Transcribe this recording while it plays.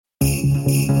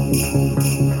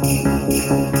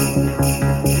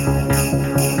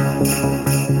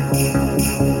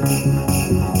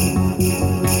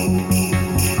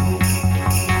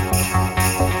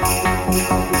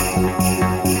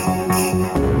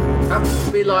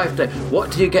Happy Life Day.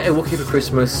 What do you get a Wookiee for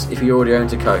Christmas if you already own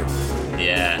a coat?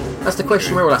 Yeah. That's the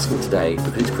question we're all asking today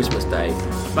because it's Christmas Day.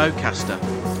 Bowcaster.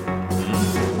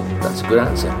 That's a good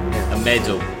answer. Yeah. A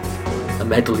medal. A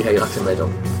medal, yeah, you like a medal.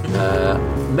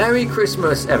 Merry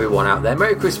Christmas, everyone out there.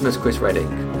 Merry Christmas, Chris Redding.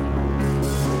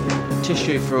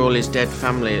 Tissue for all his dead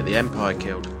family at the Empire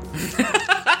killed.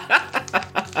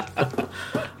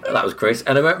 That was Chris.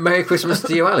 And a Merry Christmas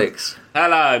to you, Alex.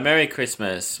 Hello, Merry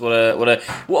Christmas. What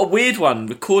a weird one.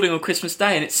 Recording on Christmas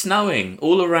Day and it's snowing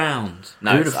all around.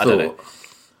 No, Who'd have I don't know. thought?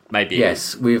 Maybe.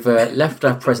 Yes, we've left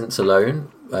our presents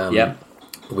alone. Yep.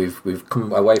 We've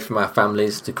come away from our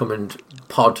families to come and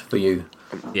pod for you.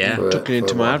 Yeah. Tucking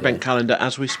into my advent calendar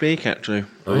as we speak, actually.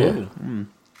 Oh yeah.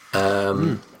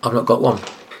 I've not got one.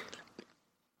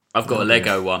 I've got a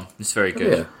Lego one. It's very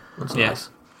good. Yeah, that's nice.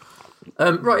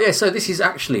 Right, yeah. So this is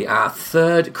actually our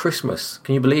third Christmas.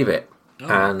 Can you believe it? Oh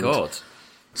my God.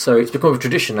 So it's become a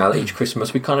tradition now that each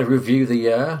Christmas we kind of review the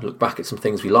year, look back at some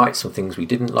things we liked, some things we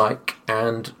didn't like,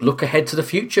 and look ahead to the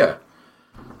future.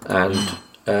 And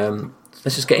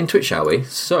let's just get into it, shall we?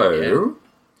 So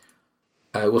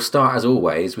we'll start, as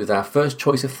always, with our first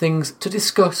choice of things to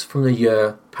discuss from the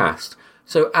year past.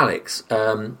 So, Alex,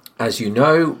 as you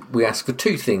know, we ask for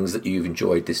two things that you've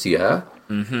enjoyed this year,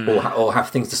 or have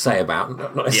things to say about,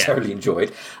 not necessarily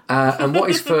enjoyed. And what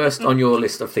is first on your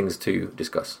list of things to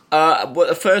discuss? Well,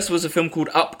 the first was a film called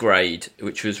Upgrade,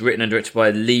 which was written and directed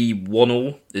by Lee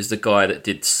Wannell. Is the guy that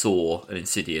did Saw and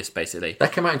Insidious, basically.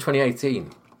 That came out in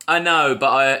 2018. I know,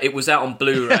 but it was out on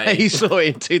Blu-ray. He saw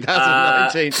it in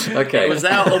 2019. Okay. It was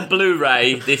out on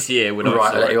Blu-ray this year when I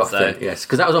Right, saw I'll let it. you off then. Yes,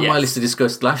 because that was on my list to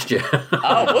discuss last year.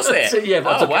 Oh, was it? So, yeah,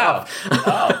 but I took it wow. off.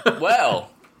 Oh,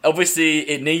 well, obviously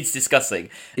it needs discussing.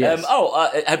 Yes.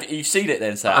 Have you seen it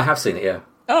then, Sam? I have seen it, yeah.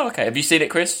 Oh, okay. Have you seen it,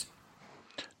 Chris?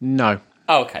 No.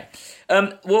 Oh, okay.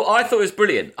 Well, I thought it was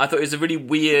brilliant. I thought it was a really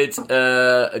weird,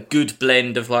 a good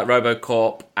blend of like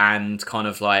RoboCop and kind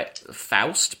of like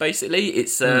Faust. Basically,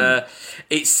 it's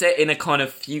set in a kind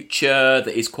of future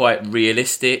that is quite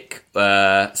realistic.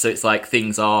 So it's like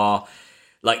things are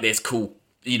like there's cool,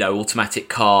 automatic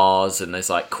cars and there's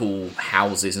like cool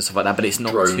houses and stuff like that. But it's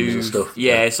not Drones too, and stuff.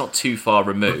 yeah, it's not too far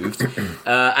removed.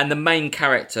 And the main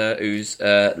character, who's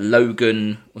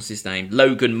Logan, what's his name?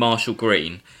 Logan Marshall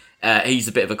Green. He's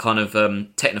a bit of a kind of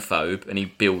technophobe, and he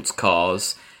builds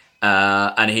cars.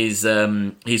 And his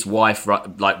wife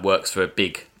works for a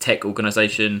big tech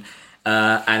organization.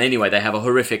 And anyway, they have a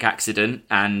horrific accident,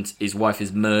 and his wife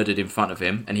is murdered in front of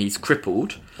him, and he's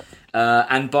crippled.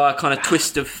 And by a kind of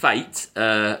twist of fate,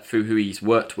 through who he's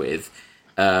worked with,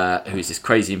 who's this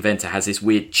crazy inventor, has this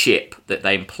weird chip that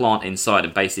they implant inside,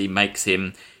 and basically makes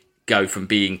him go from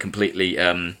being completely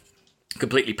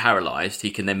paralysed. He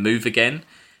can then move again.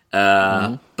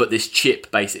 But this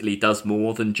chip basically does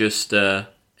more than just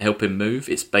help him move.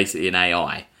 It's basically an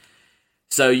AI.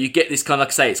 So you get this kind of, like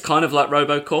I say, it's kind of like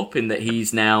RoboCop in that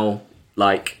he's now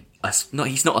like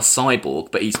he's not a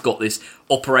cyborg, but he's got this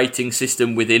operating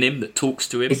system within him that talks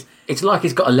to him. It's like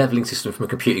he's got a leveling system from a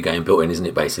computer game built in, isn't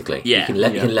it? Basically, Yeah. He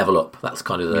can level up. That's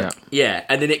kind of the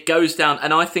And then it goes down,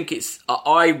 and I think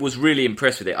I was really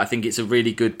impressed with it. I think it's a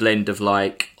really good blend of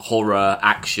like horror,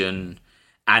 action,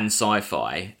 and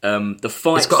sci-fi. The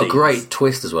fight It's got scenes, a great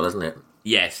twist as well, hasn't it?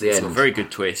 Yes, The it's got a end. very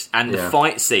good twist. And the Yeah.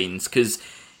 fight scenes, because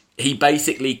he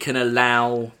basically can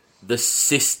allow the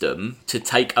system to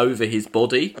take over his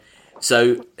body.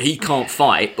 So he can't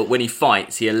fight, but when he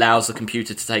fights, he allows the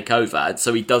computer to take over. And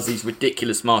so he does these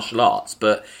ridiculous martial arts,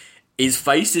 but his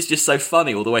face is just so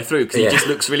funny all the way through, because he just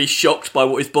looks really shocked by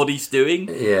what his body's doing.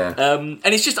 Yeah. And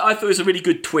it's just, I thought it was a really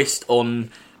good twist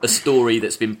on a story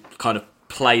that's been kind of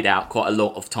played out quite a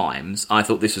lot of times. I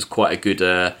thought this was quite a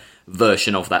good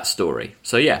version of that story.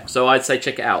 So I'd say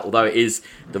check it out, although it is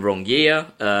the wrong year.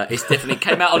 It's definitely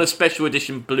came out on a special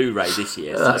edition Blu-ray this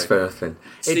year. That's so fair enough then.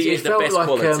 see it the best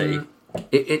quality.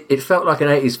 It felt like an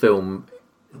 80s film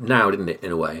now, didn't it,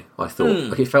 in a way? I thought.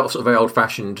 Like it felt sort of very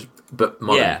old-fashioned, but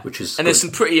modern, which is and good. there's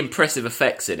some pretty impressive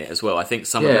effects in it as well. I think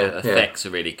some of the effects are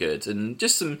really good, and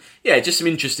just some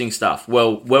interesting stuff.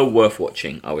 Well worth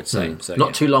watching, I would say. So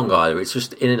Not too long either. It's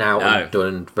just in and out and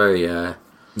done very...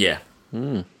 yeah.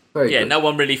 Very Yeah, good. no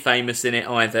one really famous in it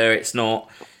either. It's not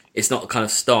a kind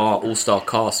of all-star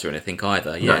cast or anything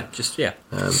either. Yeah, check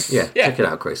it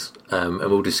out, Chris. And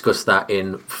we'll discuss that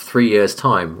in 3 years'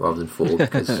 time rather than 4,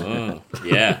 because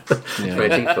yeah.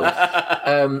 2018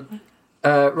 film.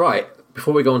 Right,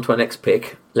 before we go on to our next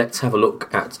pick, let's have a look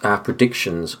at our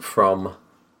predictions from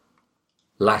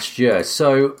last year.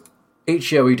 So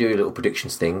each year we do a little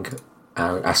predictions thing,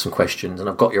 ask some questions, and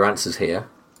I've got your answers here,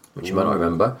 which you might not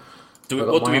remember.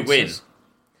 What do we win?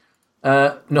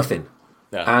 Nothing.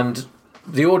 No. And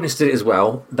the audience did it as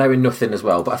well. They were nothing as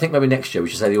well. But I think maybe next year we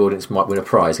should say the audience might win a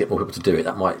prize, get more people to do it.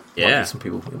 That might get some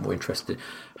people more interested.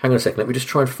 Hang on a second. Let me just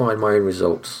try and find my own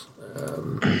results.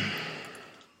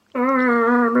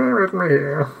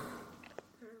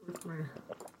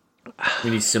 We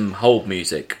need some hold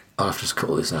music. I'll have to just cut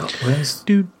all this out. Where's...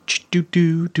 Classic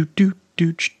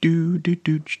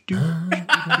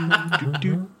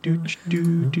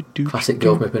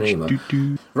Girl from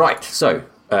Ipanema. Right, so,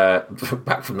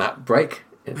 back from that break,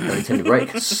 unintended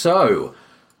break. So,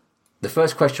 the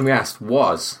first question we asked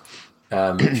was,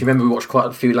 if you remember, we watched quite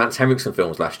a few Lance Henriksen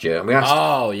films last year, and we asked,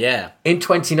 in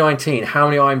 2019, how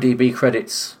many IMDb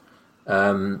credits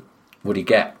would he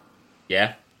get?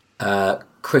 Yeah.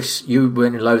 Chris, you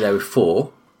went in low there with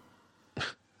 4.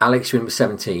 Alex, you went with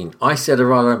 17. I said a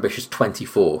rather ambitious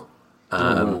 24.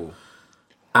 And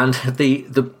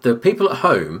the people at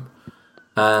home,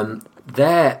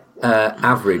 their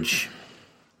average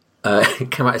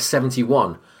came out as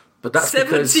 71. But that's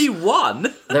 71?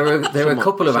 Because there were a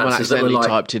couple of answers that were like...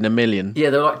 typed in a million. Yeah,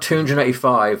 they were like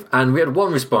 285. And we had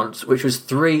one response, which was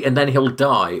 3 and then he'll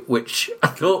die, which I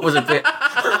thought was a bit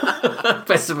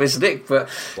pessimistic. But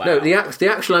no, the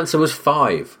actual answer was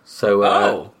 5. So,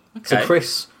 okay. So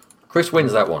Chris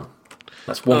wins that one.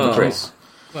 That's one for Chris.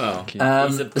 Well,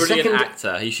 he's a brilliant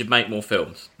actor. He should make more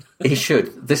films. He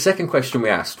should. The second question we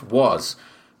asked was,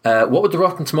 what would the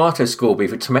Rotten Tomatoes score be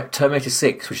for Terminator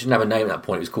 6, which didn't have a name at that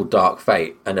point? It was called Dark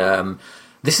Fate. And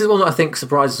this is one that I think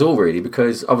surprises all, really,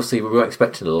 because obviously we weren't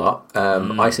expecting a lot.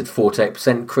 I said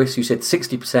 48%. Chris, you said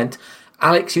 60%.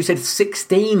 Alex, you said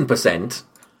 16%.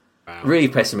 Wow. Really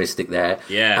pessimistic there.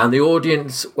 Yeah. And the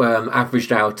audience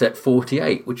averaged out at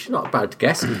 48, which is not a bad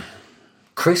guess.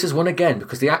 Chris has won again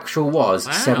because the actual was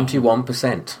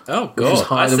 71%. Oh, God. Which was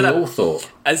higher than we all thought.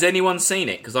 Has anyone seen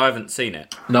it? Because I haven't seen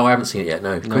it. No, I haven't seen it yet,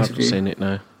 no. No, I haven't seen it,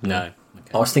 no. No.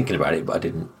 Okay. I was thinking about it, but I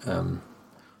didn't.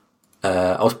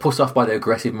 I was put off by the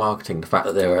aggressive marketing, the fact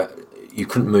that you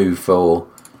couldn't move for,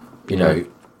 Yeah,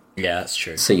 that's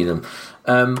true. seeing them.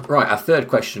 Right, our third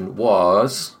question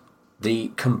was...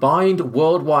 the combined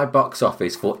worldwide box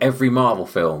office for every Marvel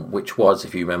film, which was,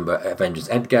 if you remember, Avengers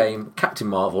Endgame, Captain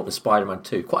Marvel, and Spider-Man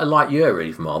 2. Quite a light year,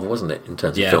 really, for Marvel, wasn't it, in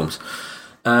terms of films?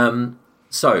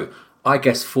 So, I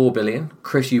guessed 4 billion.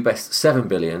 Chris, you guessed 7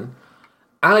 billion.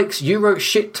 Alex, you wrote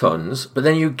shit tons, but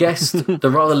then you guessed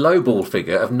the rather lowball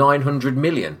figure of 900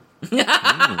 million. So,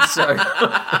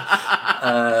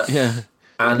 yeah.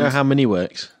 I know how many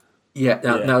works. Yeah.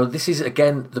 Now this is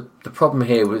again the problem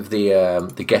here with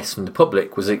the guests from the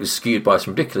public was it was skewed by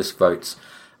some ridiculous votes,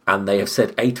 and they have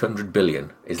said 800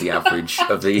 billion is the average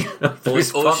of the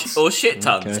response. Or shit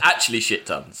tons. Okay. Actually, shit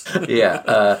tons.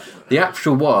 Yeah. The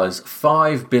actual was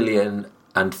 $5 billion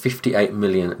and $58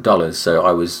 million. So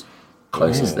I was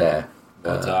closest there.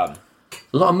 Well done.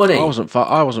 A lot of money. I wasn't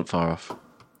far off.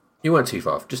 You weren't too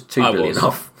far off. Just $2 billion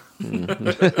off.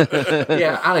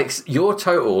 Yeah, Alex, your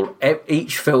total,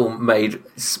 each film made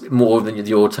more than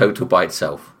your total by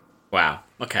itself. Wow.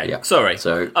 Okay. Yeah. Sorry.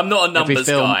 So I'm not a numbers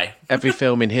guy. Every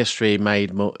film in history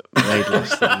made less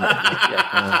than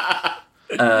that.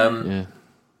 And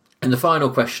the final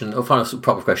question, or final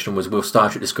proper question, was: will Star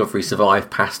Trek Discovery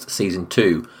survive past season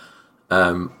 2?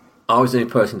 I was the only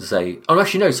person to say. Oh,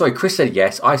 actually, no. Sorry, Chris said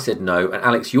yes. I said no, and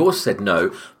Alex, yours said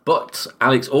no. But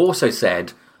Alex also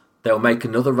said they'll make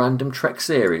another random Trek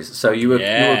series. So you were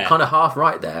kind of half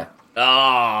right there.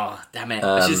 Oh, damn it.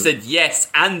 I should have said yes,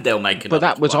 and they'll make another But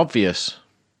that was one. obvious.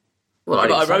 Well,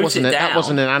 I wrote it down. That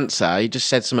wasn't an answer. He just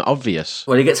said something obvious.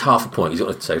 Well, he gets half a point. He's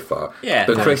got it so far. Yeah.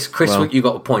 But Chris, you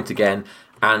got a point again.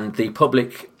 And the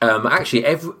public, actually,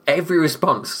 every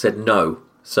response said no.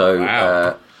 So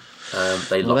Wow.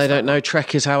 they lost. Well, they don't know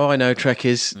Trek is how I know Trek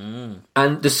is.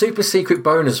 And the super secret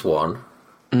bonus one...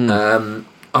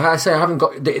 I say I haven't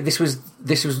got. This was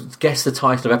guess the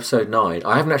title of episode 9.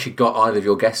 I haven't actually got either of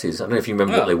your guesses. I don't know if you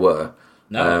remember what they were.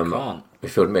 No, I can't. We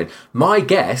filled them in. My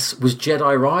guess was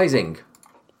Jedi Rising.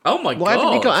 Oh my god! Why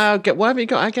haven't you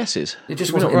got our guesses? It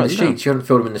just wasn't in the sheets. You haven't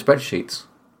filled them in the spreadsheets.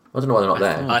 I don't know why they're not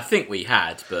there. I think we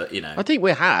had, but I think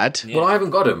we had. Yeah. Well, I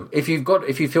haven't got them. If you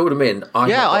filled them in,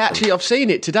 I've seen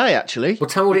it today. Actually, well,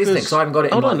 tell me what it is then, because I haven't got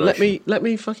it. Hold in on, my version. let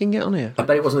me fucking get on here. I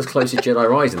bet it wasn't as close as Jedi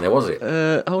Rising, there was it?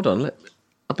 Hold on,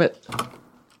 I bet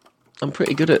I'm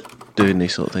pretty good at doing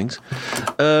these sort of things.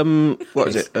 What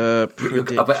is it? I know what you're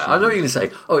going to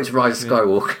say. Oh, it's Rise of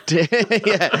Skywalker.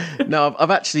 Yeah. No, I've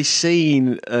actually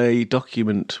seen a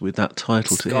document with that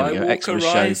title to here we go. Xmas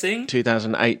Rising? Show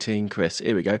 2018, Chris.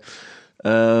 Here we go.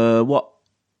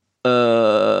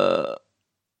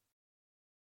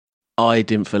 I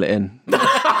didn't fill it in.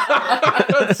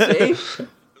 See?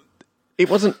 It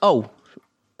wasn't. Oh.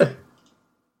 No.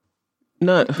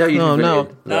 No, you didn't. No.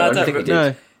 I don't think you did.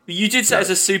 No. You did say it's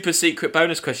a super secret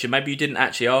bonus question. Maybe you didn't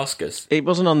actually ask us. It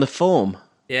wasn't on the form.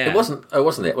 Yeah. It wasn't. Oh,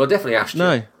 wasn't it? Well, I definitely asked you.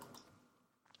 No.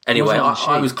 Anyway, It wasn't on the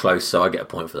I sheet. was close, so I get a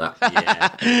point for that.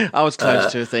 Yeah. I was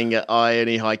close to a thing that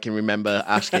I can remember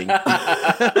asking. Right,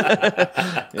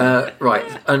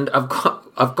 and I've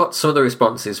got some of the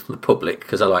responses from the public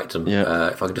because I liked them. Yeah.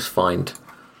 If I can just find,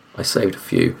 I saved a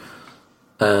few.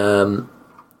 Hang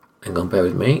on, bear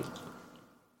with me.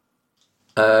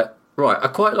 Right, I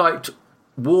quite liked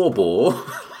Warbore.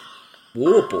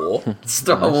 Warbore?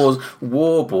 Star Wars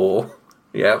Warbore.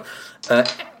 Yeah.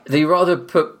 The rather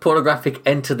pornographic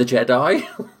Enter the Jedi.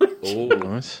 Ooh.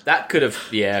 Nice. That could have...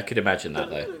 Yeah, I could imagine that,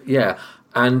 though. Yeah.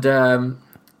 And the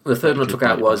third one I took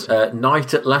out was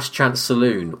Night at Last Chance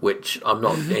Saloon, which I'm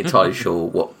not entirely sure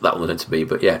what that one was meant to be.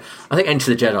 But yeah, I think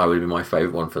Enter the Jedi would be my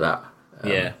favourite one for that.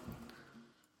 Yeah.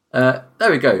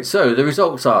 There we go. So the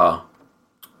results are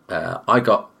Alex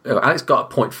got a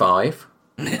 0.5.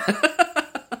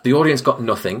 The audience got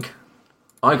nothing.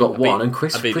 I got one, and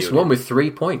Chris won with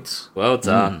 3 points. Well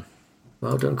done.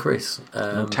 Well done, Chris.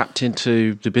 Tapped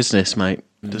into the business, mate.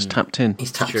 Just tapped in.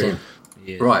 He's tapped True. in.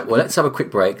 Yeah. Right, well, let's have a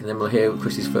quick break, and then we'll hear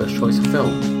Chris's first choice of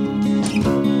film.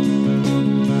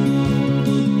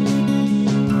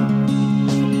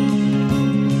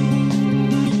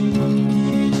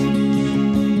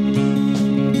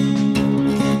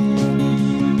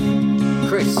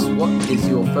 Chris, what is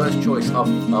your first choice of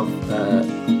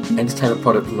entertainment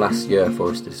product from last year for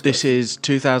us to discuss? This is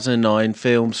 2009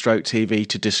 film stroke TV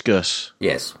to discuss.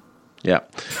 Yes. Yeah,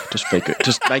 just making sure.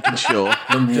 Just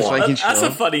one. making That's a sure.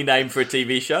 funny name for a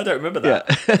TV show. I don't remember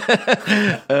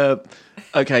that. Yeah.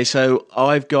 Okay, so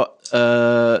I've got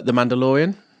The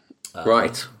Mandalorian.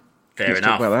 Right. Fair Let's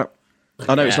enough. talk about that.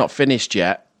 I know it's Yeah. not finished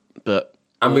yet, but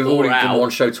And we've Or already out. done one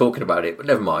show talking about it, but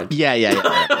never mind. yeah. You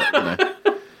know.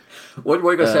 What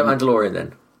are you going to say about Mandalorian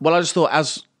then? Well, I just thought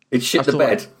as It shit I the thought-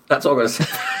 bed. That's all I'm going to say.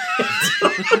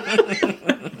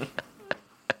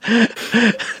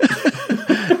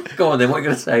 Go on then, what are you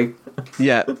going to say?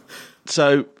 yeah.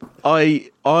 So I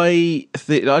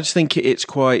just think it's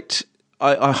quite.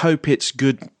 I hope it's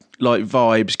good, like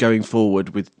vibes going forward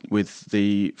with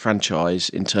the franchise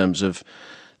in terms of.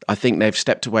 I think they've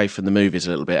stepped away from the movies a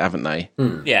little bit, haven't they?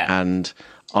 Yeah. And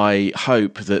I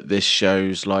hope that this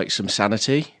shows like some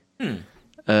sanity.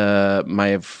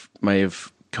 May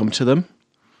have come to them.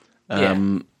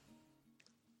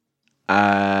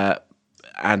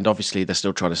 And obviously they're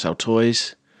still trying to sell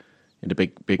toys in a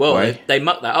big Well, way. they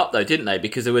mucked that up, though, didn't they?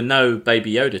 Because there were no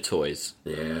Baby Yoda toys.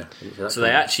 Yeah. So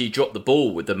they actually dropped the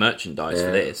ball with the merchandise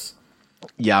for this.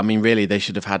 Yeah, I mean, really, they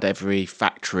should have had every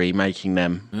factory making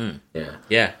them. Yeah.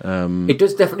 Yeah. It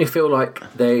does definitely feel like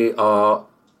they are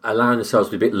allowing themselves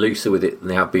to be a bit looser with it than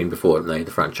they have been before, haven't they?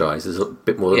 The franchise. There's a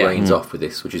bit more Yeah. reins off with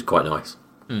this, which is quite nice.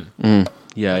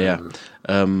 Yeah.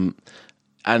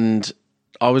 And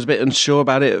I was a bit unsure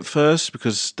about it at first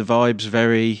because the vibe's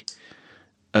very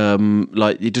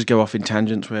like it does go off in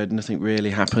tangents where nothing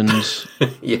really happens.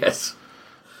 Yes.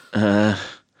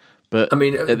 But I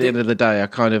mean, at the end of the day, I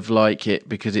kind of like it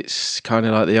because it's kind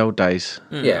of like the old days.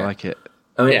 Yeah. I like it.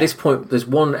 I mean, Yeah. at this point, there's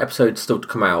one episode still to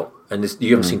come out, and you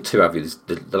haven't seen two, have you?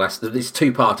 The last, it's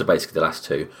two-parter, basically, the last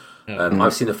two.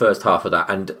 I've seen the first half of that,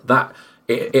 and that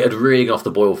it had really gone off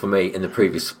the boil for me in the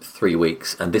previous 3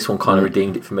 weeks, and this one kind of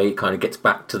redeemed it for me. It kind of gets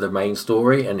back to the main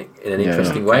story and in an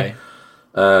interesting way.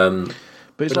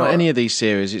 But it's like any of these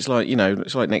series. It's like, you know,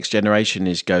 it's like Next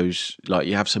Generation goes like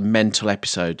you have some mental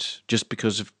episodes just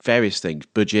because of various things,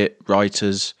 budget,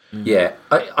 writers. Yeah,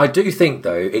 I do think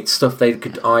though it's stuff they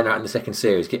could iron out in the second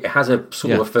series. It has a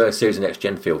sort of a first series and next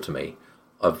gen feel to me,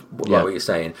 of like what you're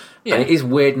saying, and it is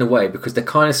weird in a way because they're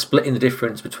kind of splitting the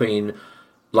difference between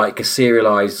like a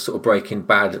serialized sort of Breaking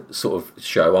Bad sort of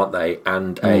show, aren't they,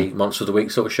 and a Monster of the Week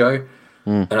sort of show.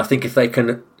 And I think if they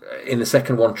can in the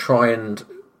second one try and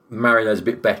marry those a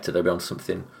bit better, they'll be on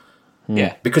something.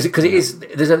 Yeah. Because it is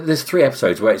there's 3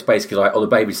 episodes where it's basically like, oh, the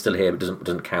baby's still here, but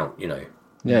doesn't count, you know.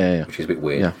 Yeah. Which is a bit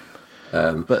weird.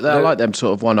 Yeah. But I like them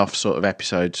sort of one-off sort of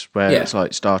episodes where it's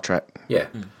like Star Trek. Yeah.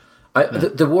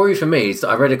 The worry for me is that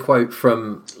I read a quote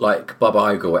from like Bob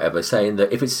Iger or whatever saying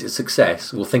that if it's a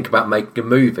success, we'll think about making a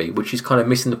movie, which is kind of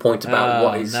missing the point about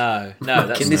what is no,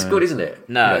 making this good, isn't it?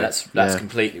 No, You know? that's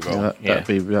completely wrong.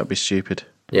 That'd be stupid.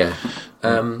 Yeah.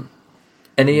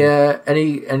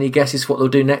 Any guesses for what they'll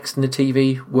do next in the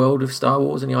TV world of Star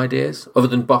Wars? Any ideas other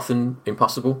than Bothan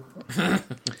Impossible?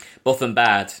 Botham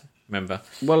Bad, remember?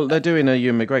 Well, they're doing a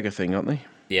Ewan McGregor thing, aren't they?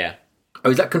 Yeah. Oh,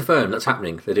 is that confirmed? That's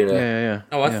happening. They're doing a. Yeah.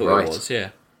 Oh, I thought Right. it was, yeah.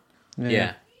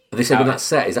 Have they said when that's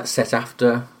set? Is that set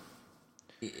after?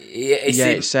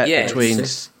 It's set between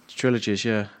trilogies.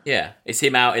 Yeah, it's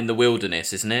him out in the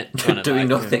wilderness, isn't it? Doing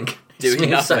nothing. Doing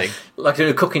nothing. Like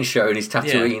doing a cooking show and his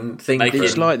Tatooine thing.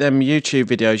 It's like them YouTube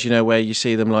videos, where you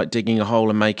see them like digging a hole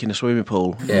and making a swimming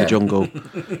pool in the jungle.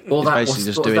 All that basically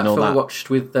just doing all that. I watched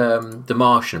with The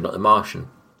Martian, not The Martian.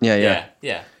 Yeah.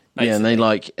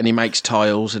 Basically. And he makes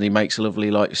tiles, and he makes a lovely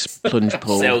plunge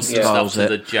pool. Sells stuff to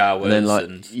the Jawas, and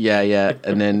then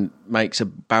and then makes a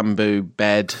bamboo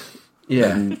bed.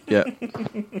 Yeah, It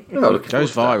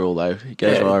goes viral though. It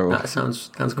goes viral. That sounds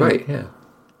great. Yeah,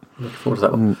 looking forward to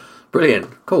that one.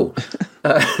 Brilliant, cool.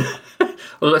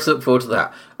 Well, let's look forward to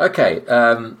that. Okay,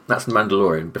 that's The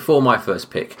Mandalorian. Before my first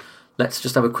pick, let's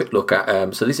just have a quick look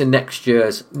at. So these are next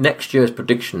year's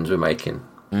predictions we're making.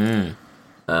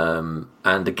 And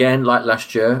again, like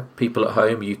last year, people at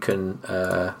home, you can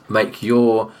make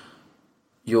your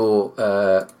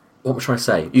what am I trying to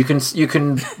say? You can.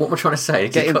 What am I trying to say?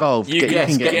 Get involved. You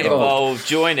can get involved.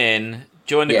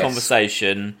 Join the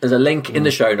conversation. There's a link in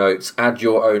the show notes. Add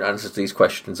your own answers to these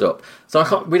questions up. So I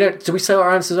can't. We don't. Do we say what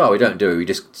our answers are? We don't, do we? We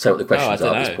just say what the questions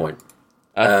are at this point.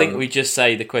 I think we just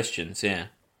say the questions. Yeah.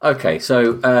 Okay.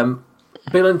 So,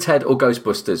 Bill and Ted or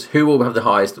Ghostbusters? Who will have the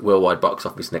highest worldwide box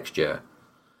office next year?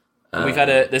 We've had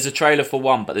there's a trailer for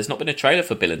one, but there's not been a trailer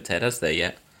for Bill and Ted, has there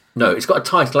yet? No, it's got a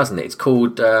title, hasn't it? It's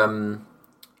called.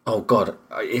 Oh God,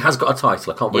 it has got a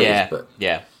title. I can't remember what it is, but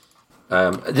yeah.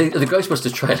 The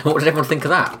Ghostbusters trailer. What did everyone think of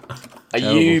that?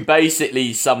 You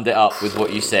basically summed it up with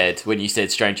what you said when you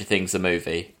said Stranger Things the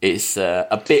movie. It's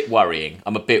a bit worrying.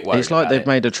 I'm a bit worried. It's like they've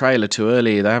made a trailer too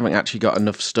early. They haven't actually got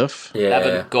enough stuff. Yeah. They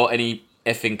haven't got any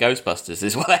effing Ghostbusters.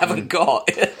 Is what they haven't got.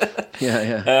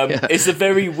 It's a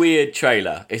very weird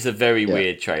trailer.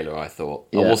 I thought.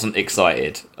 I wasn't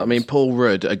excited. I mean, Paul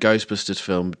Rudd, a Ghostbusters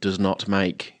film, does not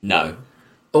make. No.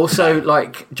 Also,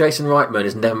 Jason Reitman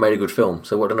has never made a good film,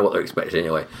 so I don't know what they're expecting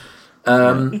anyway.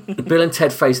 Bill and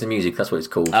Ted Face the Music, that's what it's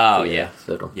called. Oh, yeah.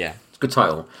 Third one. Yeah. It's a good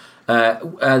title.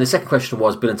 The second question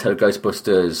was Bill and Ted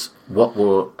Ghostbusters, what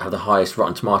will have the highest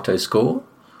Rotten Tomatoes score?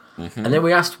 Mm-hmm. And then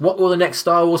we asked, what will the next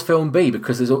Star Wars film be?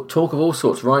 Because there's talk of all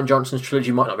sorts. Rian Johnson's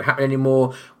trilogy might not be happening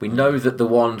anymore. We know that the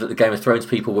one that the Game of Thrones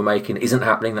people were making isn't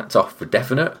happening. That's off for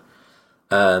definite.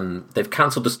 They've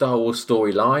cancelled the Star Wars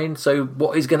storyline. So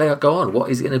what is going to go on? What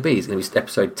is it going to be? Is it going to be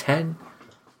episode 10?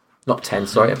 Not 10,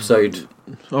 sorry, episode...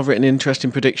 I've written an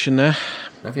interesting prediction there.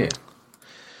 Have you?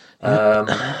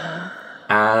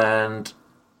 And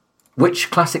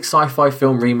which classic sci-fi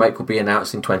film remake will be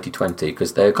announced in 2020?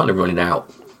 Because they're kind of running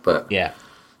out. But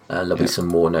there'll be some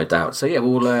more, no doubt. So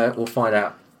we'll find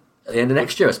out at the end of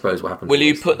next year, I suppose, what happens. Will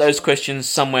you put those questions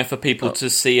somewhere for people to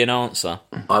see and answer?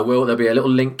 I will. There'll be a little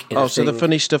link. So the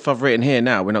funny stuff I've written here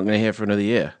now, we're not going to hear for another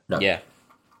year. No. Yeah.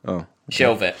 Oh. Okay.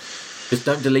 Shelve it. Just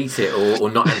don't delete it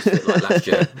or not answer it like last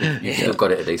year. You've still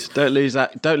got it at least. Don't lose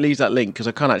that link because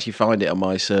I can't actually find it on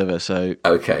my server. So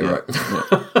okay, right.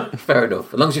 Fair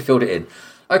enough. As long as you filled it in.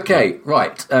 Okay,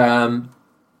 right.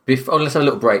 Let's have a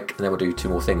little break and then we'll do two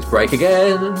more things. Break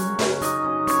again.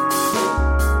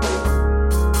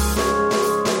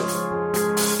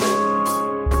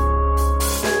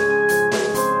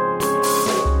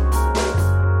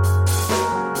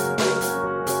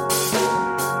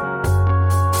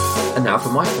 And now for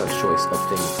my first choice of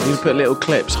things. You put little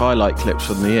highlight clips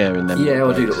from the year, and then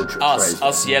I'll do little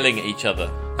us yelling at each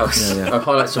other.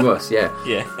 Highlights from us, yeah.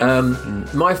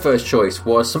 My first choice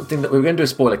was something that we were going to do a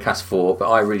spoiler cast for, but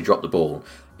I really dropped the ball.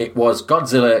 It was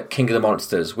Godzilla, King of the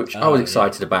Monsters, which I was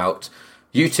excited about.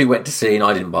 You two went to see, and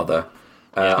I didn't bother.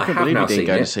 I can't believe you didn't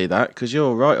go to see that because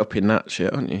you're right up in that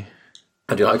shit, aren't you?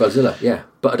 I do like Godzilla, yeah,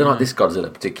 but I don't like this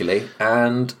Godzilla particularly,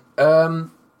 and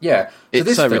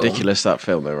it's so ridiculous, that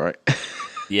film, though, right?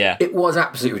 Yeah, it was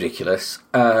absolutely ridiculous.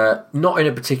 Not in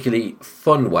a particularly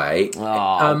fun way.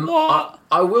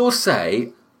 I will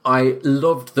say I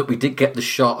loved that we did get the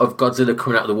shot of Godzilla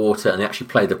coming out of the water and they actually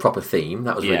played the proper theme.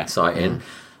 That was really exciting.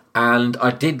 And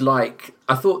I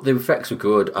thought the effects were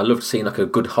good. I loved seeing a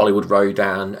good Hollywood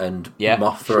Rodan and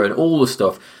Mothra and all the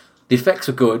stuff. The effects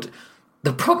were good.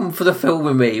 The problem for the film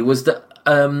with me was that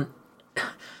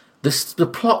the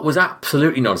plot was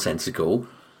absolutely nonsensical.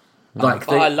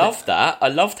 I loved that. I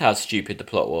loved how stupid the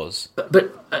plot was.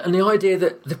 And the idea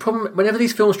that the problem whenever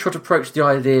these films try to approach the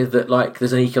idea that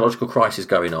there's an ecological crisis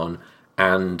going on,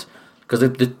 and because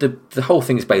the whole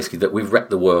thing is basically that we've wrecked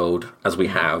the world as we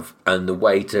have, and the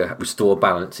way to restore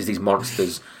balance is these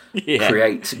monsters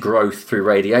create growth through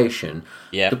radiation.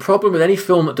 Yeah. The problem with any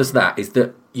film that does that is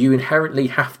that you inherently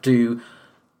have to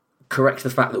correct the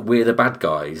fact that we're the bad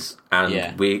guys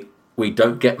and we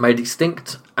don't get made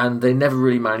extinct, and they never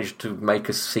really managed to make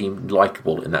us seem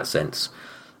likeable in that sense.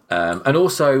 And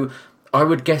also, I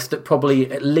would guess that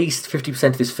probably at least 50%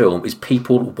 of this film is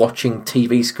people watching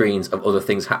TV screens of other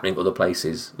things happening other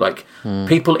places. Like,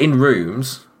 people in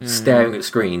rooms staring at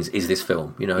screens is this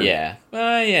film, you know? Yeah.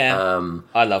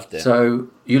 I loved it. So,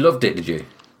 you loved it, did you?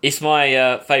 It's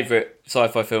my favourite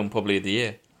sci-fi film probably of the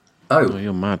year. Oh,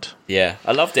 you're mad. Yeah,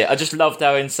 I loved it. I just loved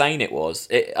how insane it was.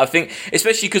 I think,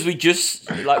 especially because we just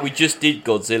did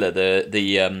Godzilla,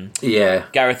 the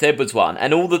Gareth Edwards one,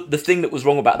 and all the thing that was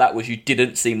wrong about that was you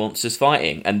didn't see monsters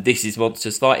fighting, and this is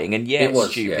monsters fighting, and yeah,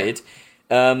 it's stupid. Yeah.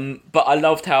 But I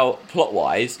loved how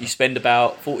plot-wise you spend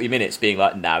about 40 minutes being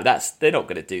like, no, they're not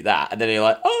going to do that, and then you're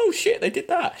like, oh shit, they did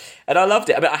that, and I loved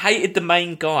it. I mean, I hated the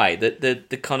main guy,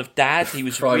 the kind of dad. He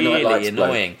was really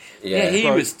annoying. Yeah, he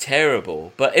was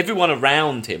terrible, but everyone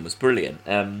around him was brilliant.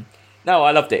 No,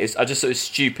 I loved it. I just thought it was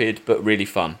stupid but really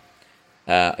fun.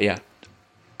 Yeah. It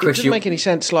doesn't make any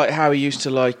sense, like how he used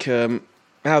to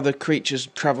how the creatures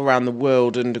travel around the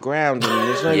world underground, and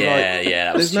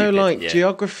there's no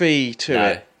geography to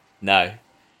it. No.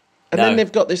 And then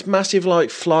they've got this massive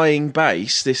flying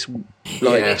base, this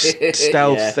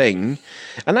stealth thing,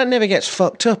 and that never gets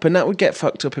fucked up, and that would get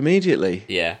fucked up immediately.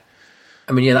 Yeah.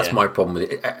 I mean, that's my problem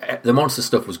with it. The monster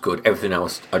stuff was good. Everything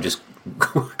else, I just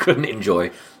couldn't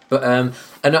enjoy. But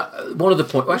one of the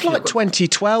points, it's like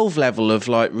 2012 level of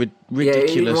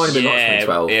ridiculous.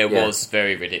 It was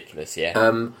very ridiculous. Yeah.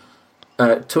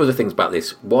 Two other things about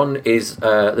this. One is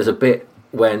there's a bit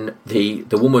when the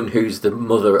woman who's the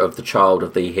mother of the child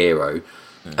of the hero,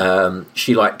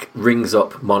 she rings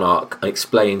up Monarch and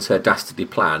explains her dastardly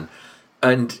plan,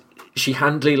 and she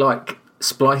handily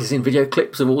splices in video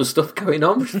clips of all the stuff going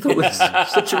on, which I thought was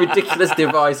such a ridiculous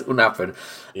device that wouldn't happen.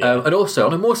 Yeah. And also,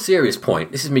 on a more serious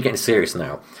point, this is me getting serious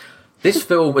now, this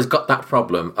film has got that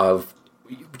problem of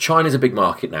China's a big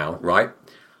market now, right?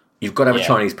 You've got to have a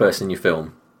Chinese person in your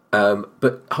film.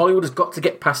 But Hollywood has got to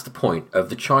get past the point of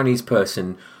the Chinese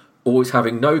person always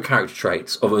having no character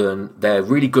traits other than they're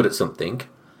really good at something.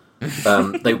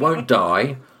 They won't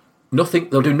die.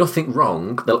 They'll do nothing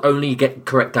wrong. They'll only get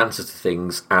correct answers to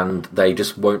things, and they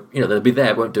just won't. They'll be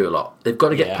there, won't do a lot. They've got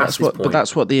to get past this point. But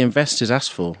that's what the investors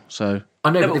asked for. So I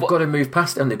know, but they've got to move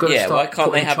past it, and they've got to start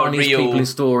putting Chinese people in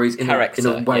stories in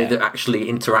a way that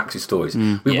actually interacts with stories.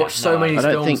 We've watched so many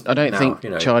films. I don't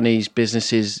think Chinese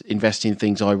businesses invest in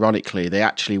things ironically. They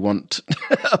actually want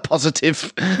a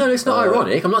positive. No, it's not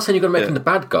ironic. I'm not saying you've got to make them the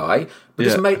bad guy, but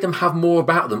just make them have more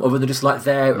about them, other than just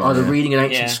they're either reading an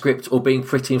ancient script or being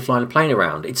pretty and flying a plane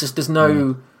around. It's just there's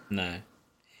no. No.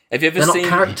 Have you ever they're seen not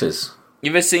characters? You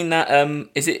ever seen that?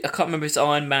 Is it? I can't remember. If it's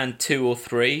Iron Man 2 or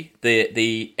 3.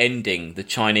 The ending, the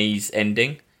Chinese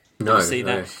ending. No, you see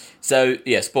that? So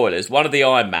spoilers. One of the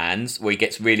Iron Mans where he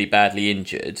gets really badly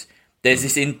injured. There's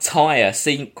this entire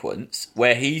sequence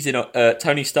where he's in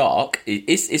Tony Stark.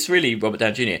 It's really Robert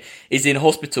Downey Jr. is in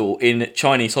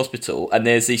Chinese hospital, and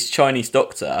there's this Chinese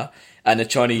doctor and a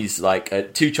Chinese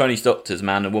two Chinese doctors,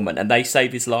 man and woman, and they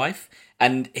save his life.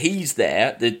 And he's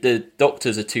there. The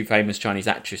doctors are two famous Chinese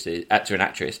actor and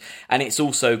actress, and it's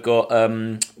also got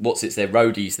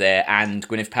Rhodey's there, and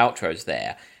Gwyneth Paltrow's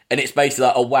there. And it's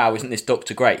basically oh wow, isn't this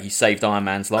doctor great? He saved Iron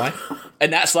Man's life,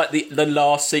 and that's the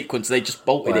last sequence. They just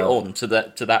bolted it on to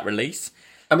that release.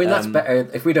 I mean, that's better.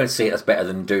 If we don't see it, that's better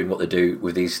than doing what they do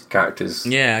with these characters.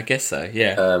 Yeah, I guess so.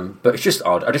 Yeah, but it's just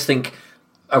odd. I just think.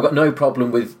 I've got no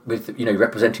problem with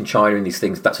representing China in these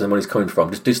things. That's where the money's coming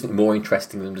from. Just do something more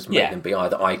interesting than just make them be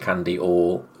either eye candy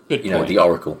or the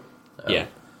Oracle. Yeah.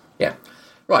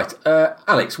 Right,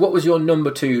 Alex, what was your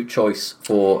number 2 choice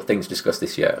for things discussed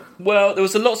this year? Well, there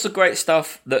was lots of great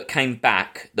stuff that came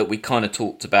back that we kind of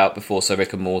talked about before. So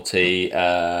Rick and Morty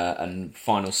and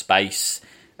Final Space.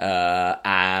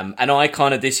 And I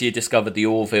kind of this year discovered the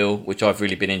Orville, which I've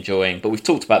really been enjoying, but we've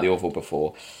talked about the Orville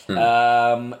before.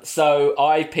 So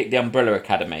I picked the Umbrella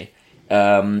Academy,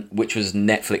 which was a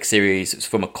Netflix series. It's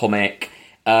from a comic,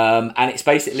 and it's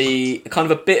basically kind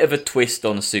of a bit of a twist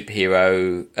on the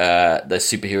superhero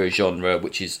genre,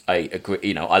 which is I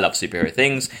love superhero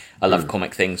things, I love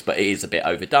comic things, but it is a bit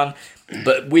overdone.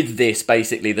 But with this,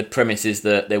 basically, the premise is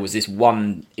that there was this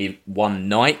one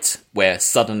night where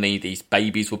suddenly these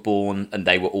babies were born and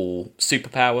they were all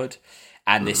superpowered.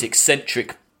 And this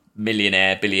eccentric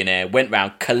billionaire went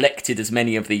round, collected as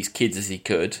many of these kids as he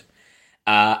could,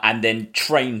 and then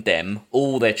trained them,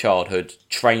 all their childhood,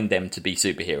 trained them to be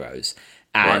superheroes.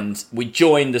 And we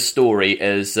joined the story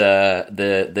as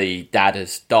the dad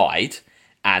has died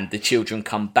and the children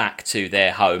come back to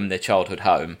their home, their childhood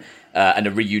home, and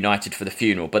are reunited for the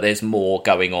funeral, but there's more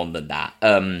going on than that.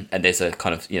 And there's a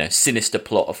kind of, sinister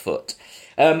plot afoot.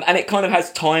 And it kind of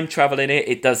has time travel in it.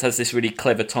 It has this really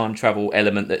clever time travel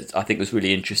element that I think was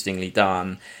really interestingly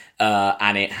done.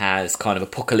 and it has kind of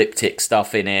apocalyptic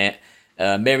stuff in it.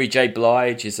 Mary J.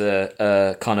 Blige is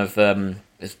a kind of an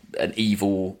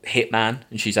evil hitman,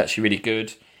 and she's actually really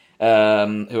good. Who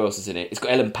else is in it? It's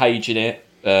got Ellen Page in it.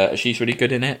 She's really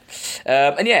good in it.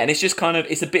 And it's just kind of,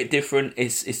 it's a bit different.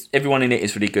 It's everyone in it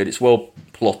is really good. It's well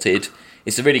plotted.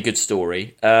 It's a really good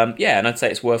story. And I'd say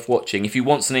it's worth watching. If you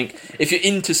want something, if you're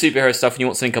into superhero stuff and you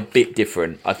want something a bit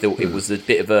different, I thought it was a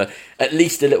bit of at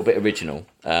least a little bit original.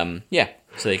 So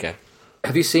there you go.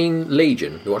 Have you seen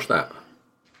Legion? You watched that?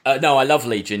 No, I love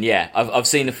Legion. Yeah, I've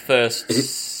seen the first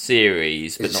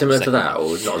series. But Is it not similar the to second that, one.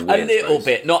 or is it not as A weird? little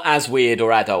bit, not as weird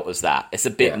or adult as that. It's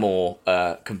a bit Yeah. more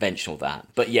conventional that,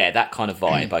 but that kind of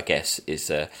vibe, I guess, is.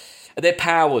 Their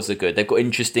powers are good.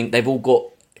 They've all got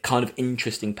kind of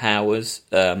interesting powers.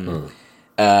 They're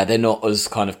not as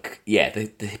kind of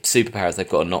the superpowers they've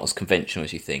got are not as conventional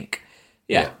as you think.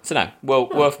 So no, well,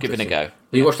 worth giving a go. Have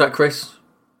you watched that, Chris?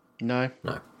 No.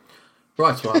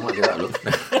 Right, well, I might give that a look.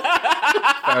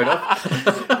 Fair enough.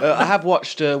 I have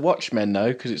watched Watchmen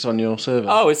though, because it's on your server.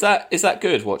 Oh, is that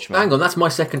good, Watchmen? Hang on, that's my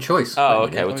second choice. Oh,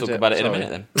 okay. We'll is talk it? about it in a Sorry.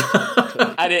 minute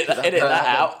then. edit that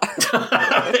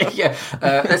out. Yeah,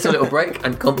 let's a little break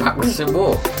and come back with some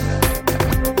more.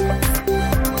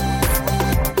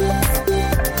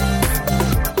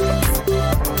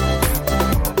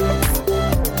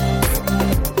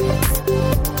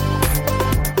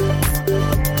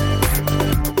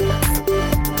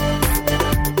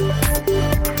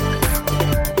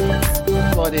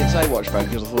 Well, I didn't say Watchmen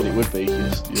because I thought it would be.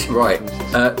 Right,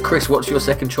 Chris, what's your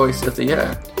second choice of the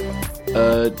year?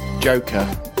 Joker.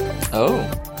 Oh.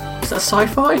 Is that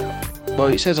sci-fi? Well,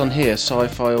 it says on here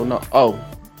sci-fi or not. Oh,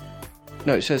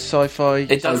 no, it says sci-fi.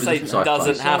 It does say Sci-fi.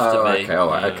 doesn't have to be. Okay, all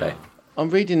right, okay. I'm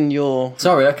reading your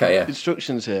Sorry, okay, yeah.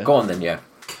 instructions here. Go on then, yeah.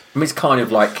 I mean, it's kind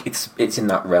of like it's in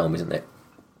that realm, isn't it?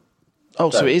 Oh,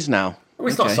 so it is now. Well,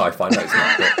 it's Okay. not sci-fi, no, it's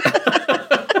not.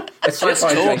 But it's Let's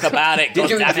sci-fi. talk about it. Did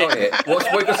you goddammit. enjoy it? What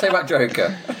are you going to say about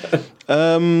Joker?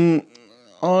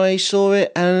 I saw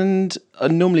it, and I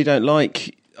normally don't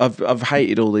like. I've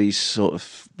hated all these sort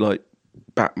of like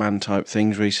Batman type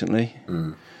things recently.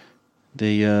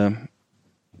 The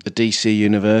DC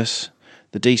universe,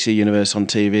 the DC universe on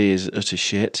TV is utter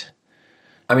shit.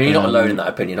 I mean, you're not alone in that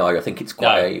opinion, are you? I think it's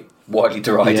quite a widely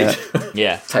derided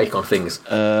Yeah. take on things.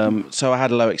 So I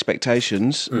had low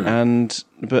expectations,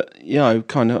 but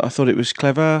kind of I thought it was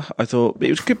clever. I thought it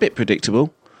was a good bit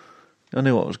predictable. I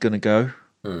knew what was going to go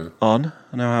on.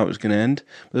 I know how it was going to end.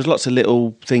 But there's lots of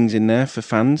little things in there for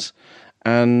fans,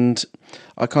 and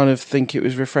I kind of think it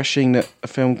was refreshing that a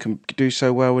film can do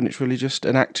so well when it's really just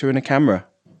an actor and a camera.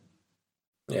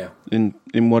 Yeah. In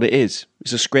what it is,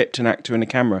 it's a script, an actor, and a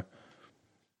camera.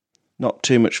 Not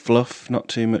too much fluff, not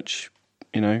too much,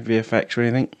 VFX or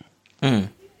anything.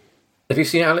 Have you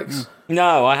seen it, Alex?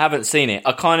 No, I haven't seen it.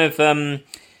 I kind of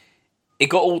it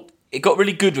got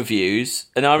really good reviews,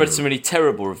 and I read some really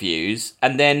terrible reviews,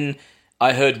 and then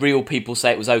I heard real people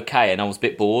say it was okay, and I was a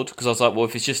bit bored because I was like, well,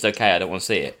 if it's just okay, I don't want to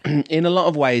see it. In a lot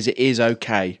of ways, it is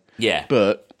okay. Yeah.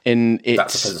 But That's a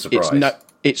pleasant surprise.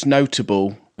 it's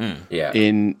notable. Yeah.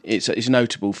 It's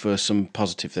notable for some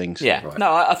positive things. Yeah. Right.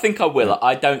 No, I think I will.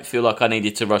 I don't feel like I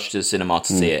needed to rush to the cinema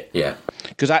to see it. Yeah.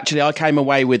 Because actually, I came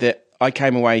away with it. I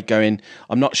came away going,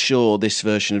 I'm not sure this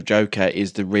version of Joker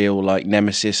is the real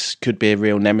nemesis. Could be a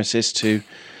real nemesis to.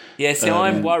 Yeah, see,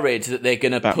 I'm worried that they're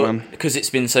going to Batman. put, because it's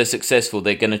been so successful,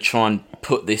 they're going to try and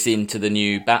put this into the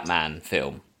new Batman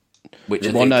film. Which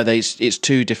I Well, think, no, it's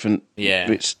two different. Yeah.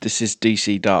 This is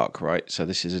DC Dark, right? So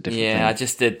this is a different. yeah, thing. I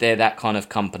just they're that kind of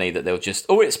company that they'll just,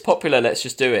 it's popular, let's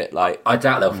just do it. Like, I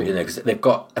doubt they'll fit in there because they've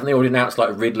got, haven't they already announced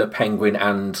like Riddler, Penguin,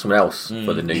 and someone else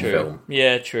for the new film?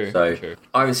 yeah, true. So true.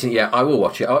 I haven't seen it yet. I will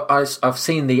watch it. I've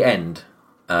seen the end,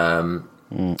 and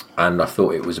I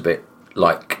thought it was a bit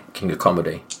like King of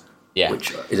Comedy, Yeah.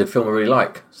 which is a film I really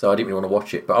like. So I didn't really want to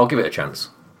watch it, but I'll give it a chance.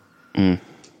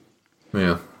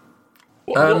 Yeah.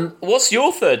 What's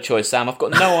your third choice, Sam? I've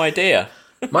got no idea.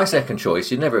 My second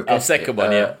choice, you'd never have guessed second it.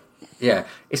 one, yeah. Yeah,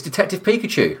 it's Detective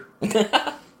Pikachu.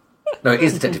 No, it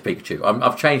is Detective Pikachu.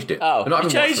 I've changed it. Oh, I'm not you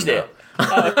even changed Watchmen it?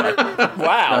 Oh, okay.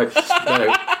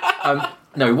 Wow.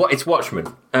 No, it's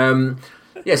Watchmen.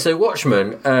 Yeah, so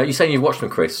Watchmen. You're saying you've watched them,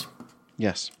 Chris?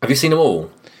 Yes. Have you seen them all?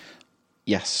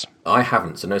 Yes. I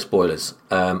haven't, so no spoilers.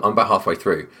 I'm about halfway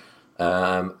through,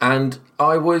 and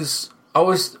I was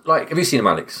like, have you seen them,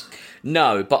 Alex?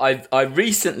 No, but I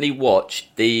recently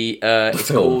watched the it's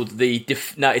film? called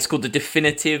it's called the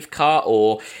definitive cut,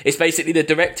 or it's basically the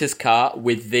director's cut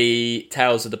with the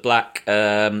Tales of the Black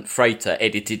Freighter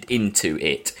edited into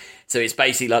it. So it's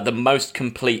basically like the most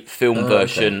complete film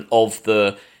version of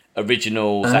the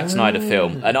original Zack Snyder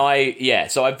film, and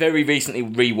so I very recently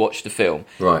rewatched the film.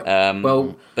 Right.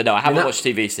 But no, I haven't watched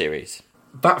TV series.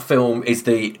 That film is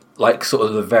the sort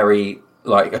of the very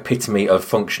epitome of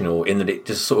functional, in that it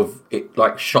just sort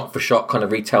of shot for shot kind of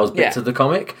retells bits of the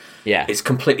comic. Yeah, it's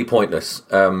completely pointless.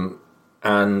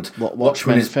 And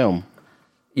Watchmen's film?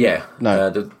 Yeah, no,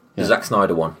 the Zack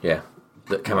Snyder one. Yeah.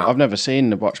 That came out. I've never seen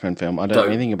the Watchmen film. I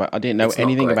didn't know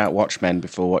anything about Watchmen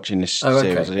before watching this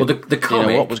series. Well, the comic,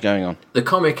 know what was going on. The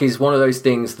comic is one of those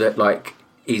things that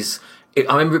is.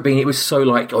 I remember it was so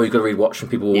you've got to read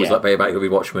Watchmen. People always about you got to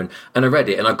read Watchmen, and I read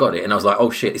it and I got it, and I was like,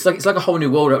 oh shit! It's like a whole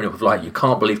new world opening up of you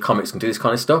can't believe comics can do this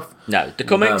kind of stuff. No, the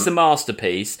comic's a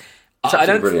masterpiece. It's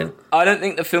absolutely brilliant. I don't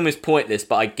think the film is pointless,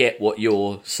 but I get what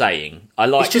you're saying.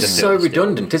 It's just so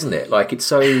redundant, isn't it? It's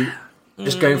so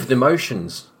just going for the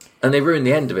motions. And they ruined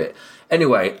the end of it.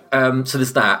 Anyway, so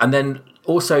there's that. And then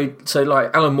also,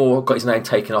 Alan Moore got his name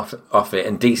taken off it,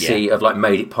 and DC have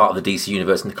made it part of the DC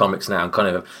universe in the comics now and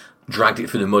kind of dragged it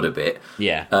through the mud a bit.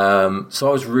 Yeah. So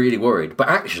I was really worried. But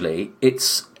actually,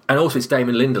 it's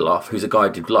Damon Lindelof, who's a guy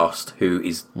who did Lost, who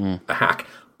is a hack.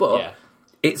 But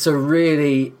it's a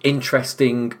really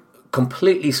interesting,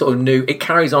 completely sort of new. It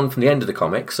carries on from the end of the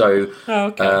comic, so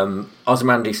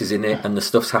Ozymandias is in it, and the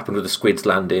stuff's happened with the squids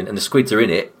landing, and the squids are in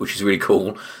it, which is really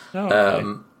cool.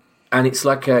 And it's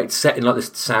it's set in the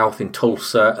South in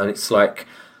Tulsa, and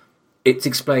it's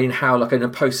explaining how in a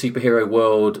post superhero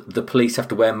world, the police have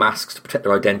to wear masks to protect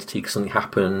their identity because something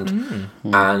happened,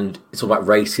 and it's all about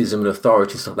racism and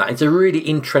authority and stuff like that. It's a really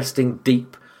interesting,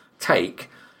 deep take,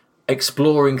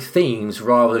 exploring themes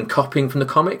rather than copying from the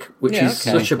comic, which is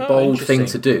such a bold thing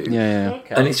to do.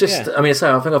 And it's just, I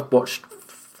think I've watched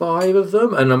 5 of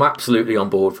them, and I'm absolutely on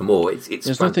board for more.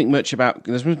 There's nothing much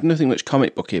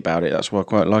comic booky about it. That's why I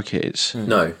quite like it.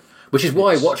 No, which is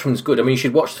why Watchmen's good. I mean, you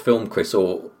should watch the film, Chris,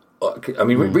 read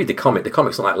the comic. The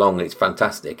comic's not that long, and it's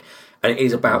fantastic. And it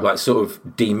is about sort of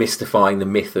demystifying the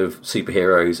myth of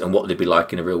superheroes and what they'd be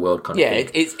like in a real world kind of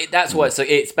thing. That's what. So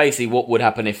it's basically what would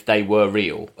happen if they were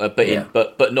real, but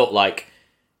not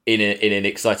in an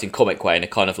exciting comic way, in a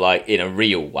kind of in a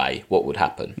real way. What would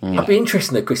happen? I'd be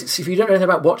interested though, Chris. If you don't know anything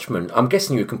about Watchmen, I'm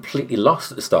guessing you were completely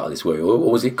lost at the start of this, were you?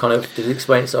 Or was it did it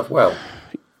explain itself well?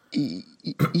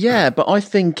 Yeah, but I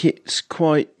think it's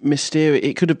quite mysterious.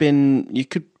 It could have been. You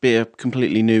could be a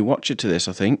completely new watcher to this.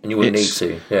 I think, and you wouldn't need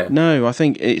to. Yeah. No, I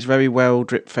think it's very well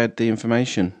drip fed the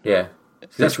information. Yeah,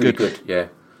 that's really good. Yeah,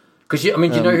 because do you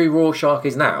know who Rorschach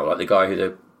is now? The guy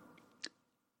who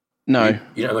No,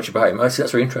 you don't know much about him. I see.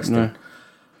 That's very interesting. No.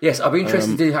 Yes, I'd be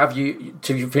interested to have you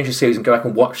to finish the series and go back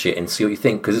and watch it and see what you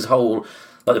think, because this whole.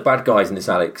 The bad guys in this,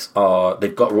 Alex,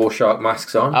 they've got Rorschach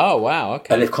masks on. Oh, wow,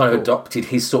 okay. And they've kind of adopted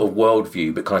his sort of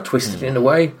worldview, but kind of twisted it in a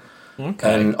way.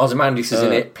 Okay. And Ozymandias is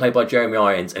in it, played by Jeremy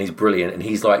Irons, and he's brilliant, and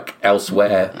he's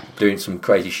elsewhere doing some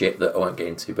crazy shit that I won't get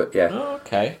into, but yeah. Oh,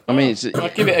 okay. I mean, I'll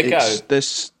give it a go.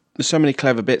 There's so many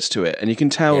clever bits to it, and you can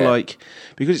tell,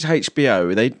 because it's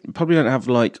HBO, they probably don't have,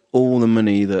 all the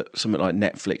money that something like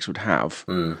Netflix would have,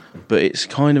 but it's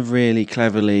kind of really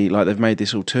cleverly, they've made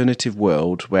this alternative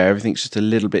world where everything's just a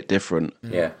little bit different.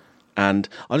 Yeah. And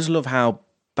I just love how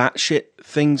batshit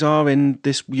things are in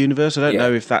this universe. I don't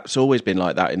know if that's always been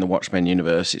like that in the Watchmen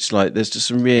universe. It's there's just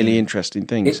some really interesting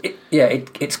things.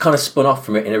 It's kind of spun off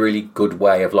from it in a really good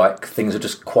way of, things are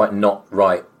just quite not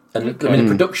right. And the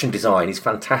production design is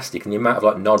fantastic, and the amount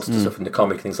of nods to stuff in the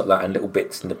comic, things like that, and little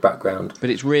bits in the background. But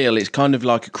it's real. It's kind of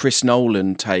like a Chris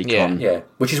Nolan take on. Yeah,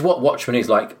 which is what Watchmen is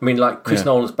like. Chris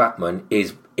Nolan's Batman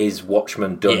is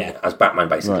Watchmen done as Batman,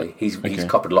 basically. Right. He's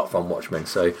copied a lot from Watchmen.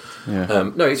 So,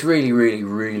 no, it's really, really,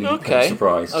 really a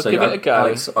surprise. I'll give it a go.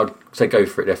 Alex, I'd say go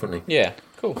for it, definitely. Yeah,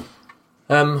 cool.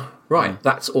 Right,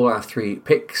 that's all our 3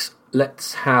 picks.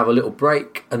 Let's have a little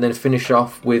break and then finish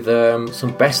off with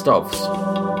some best ofs.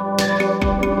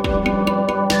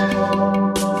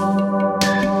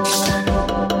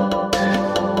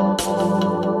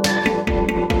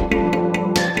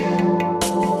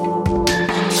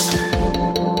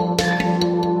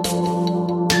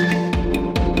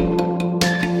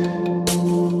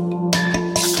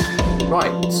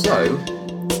 Right, so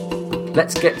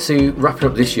let's get to wrapping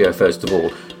up this year first of all.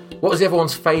 What was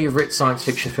everyone's favourite science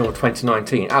fiction film of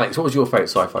 2019? Alex, what was your favourite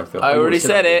sci-fi film? I already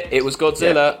said it. It was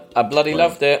Godzilla. Yeah. I bloody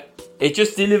loved it. It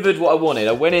just delivered what I wanted.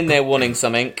 I went in there wanting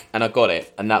something, and I got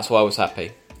it. And that's why I was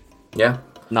happy. Yeah.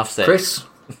 Enough said. Chris?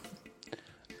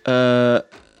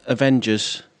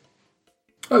 Avengers.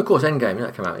 Oh, of course, Endgame.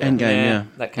 That came out. Yeah. Endgame, yeah.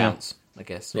 That counts, I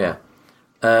guess. Yeah.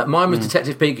 Mine was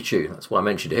Detective Pikachu. That's why I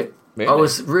mentioned it. Really? I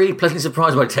was really pleasantly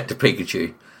surprised by Detective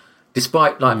Pikachu.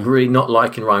 Despite really not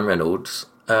liking Ryan Reynolds,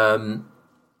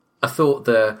 I thought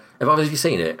Have either of you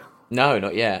seen it? No,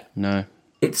 not yet. No.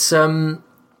 It's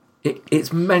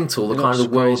it's mental the It kind of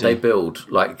looks world crazy. they build,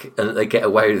 like, and they get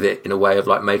away with it in a way of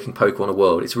like making Pokemon a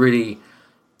world. It's really,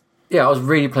 I was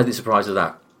really pleasantly surprised with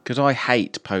that. Because I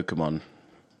hate Pokemon,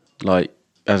 like,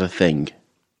 as a thing.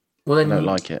 Well, then I don't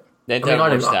like it. Then I mean,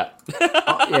 don't I watch don't-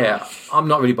 that. yeah, I'm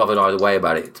not really bothered either way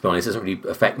about it, to be honest. It doesn't really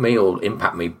affect me or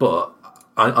impact me, but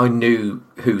I knew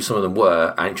who some of them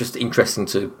were, and it's just interesting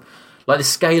to, like, the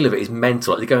scale of it is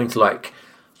mental. Like, they go into, like,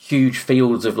 huge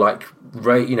fields of, like,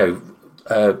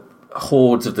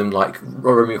 hordes of them, like,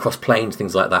 roaming across plains,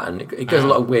 things like that, and it goes a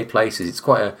lot of weird places. It's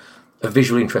quite a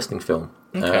visually interesting film.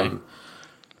 Okay.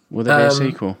 Will there be a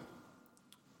sequel?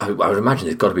 I would imagine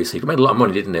there's got to be a sequel. It made a lot of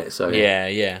money, didn't it? So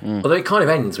Yeah. Although it kind of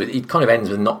ends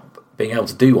with not being able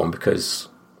to do one because,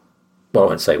 well, I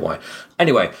won't say why.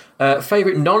 Anyway,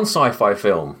 favourite non-sci-fi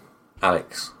film,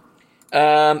 Alex?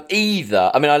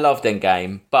 Either. I mean, I loved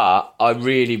Endgame, but I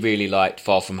really, really liked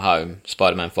Far From Home,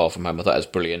 Spider-Man Far From Home. I thought it was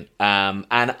brilliant. And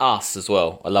Us as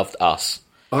well. I loved Us.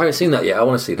 I haven't seen that yet. I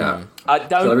want to see that. I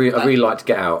don't. 'Cause I really like to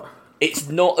Get Out. It's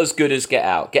not as good as Get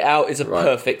Out. Get Out is a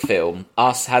perfect film.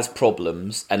 Us has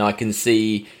problems, and I can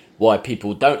see why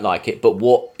people don't like it. But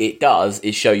what it does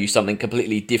is show you something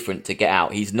completely different to Get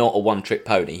Out. He's not a one-trick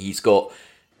pony. He's got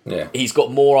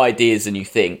more ideas than you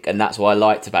think, and that's what I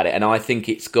liked about it. And I think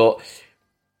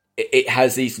it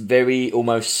has these very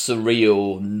almost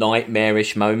surreal,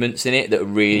 nightmarish moments in it that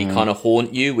really kind of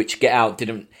haunt you, which Get Out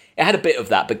didn't. It had a bit of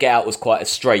that, but Get Out was quite a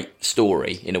straight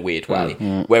story in a weird way.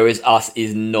 Whereas Us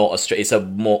is not a straight. It's a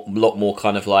lot more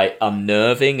kind of like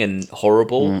unnerving and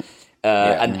horrible.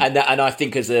 And I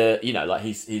think as a like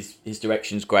his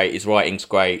direction's great, his writing's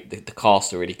great, the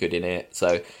cast are really good in it.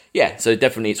 So so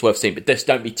definitely it's worth seeing. But just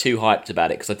don't be too hyped about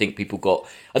it because I think people got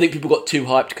too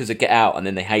hyped because of Get Out, and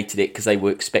then they hated it because they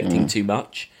were expecting too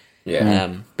much.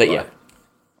 But yeah.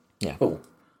 Cool.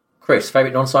 Chris,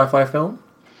 favourite non-sci-fi film?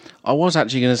 I was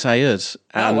actually going to say Us.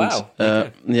 And, wow.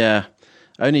 Okay. Yeah.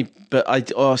 But I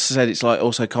also said it's like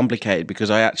also complicated because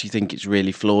I actually think it's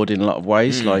really flawed in a lot of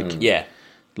ways. Like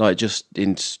just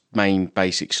in main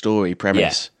basic story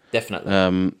premise. Yeah,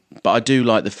 definitely. But I do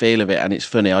like the feel of it, and it's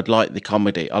funny. I'd like the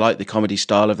comedy. I like the comedy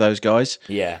style of those guys.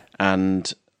 Yeah.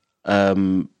 And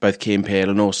both Key and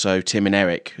Peele and also Tim and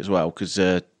Eric as well, because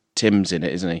Tim's in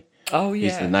it, isn't he? Oh yeah.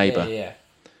 He's the neighbour. Yeah.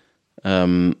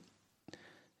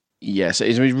 Yeah, so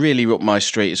it's really up my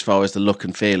street as far as the look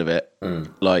and feel of it.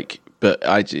 But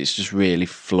it's just really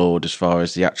flawed as far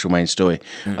as the actual main story.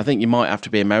 I think you might have to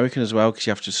be American as well because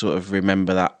you have to sort of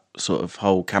remember that sort of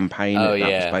whole campaign that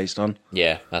was based on.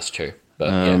 Yeah, that's true. But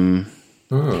I'll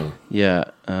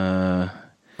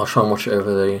try and watch it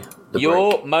over the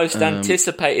your break. most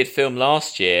anticipated film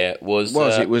last year was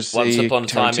It was Once the Upon a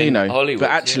Time in Tarantino. Hollywood.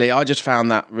 But actually, I just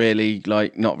found that really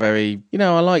not very.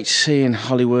 I liked seeing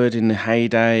Hollywood in the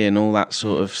heyday and all that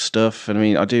sort of stuff. And I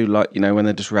mean, I do like when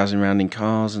they're just razzing around in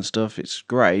cars and stuff. It's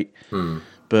great,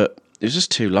 but it was just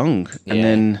too long. And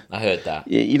then I heard that.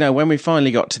 When we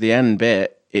finally got to the end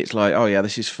bit, it's like, oh yeah,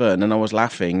 this is fun, and I was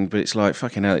laughing, but it's like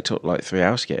fucking hell. It took like 3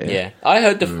 hours to get here. Yeah, I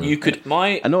heard you could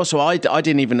and also I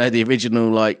didn't even know the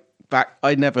original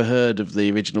I'd never heard of the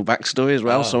original backstory as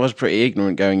well, so I was pretty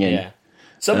ignorant going in. Yeah.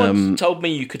 Someone told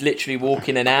me you could literally walk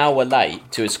in an hour late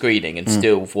to a screening and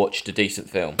still have watched a decent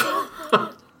film. Yeah,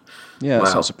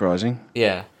 that's Wow. not surprising.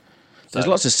 Yeah. There's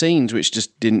lots of scenes which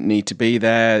just didn't need to be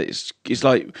there. It's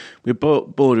like we're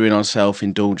bordering on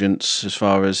self-indulgence as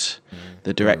far as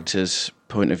the director's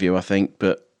point of view, I think.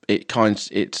 But it's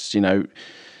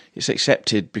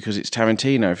accepted because it's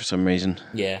Tarantino for some reason.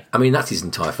 Yeah. I mean, that's his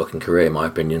entire fucking career, in my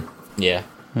opinion. Yeah.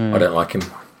 I don't like him.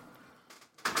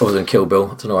 Other than Kill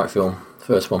Bill, it's an alright film.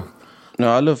 First one. No,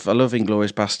 I love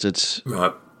Inglourious Bastards.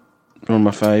 Right. One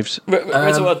of my faves.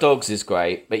 Reservoir Dogs is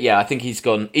great, but yeah, I think he's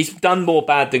done more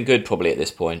bad than good probably at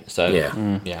this point. So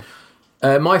yeah.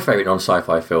 My favourite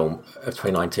non-sci-fi film of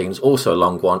 2019 was also a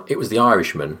long one. It was The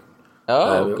Irishman.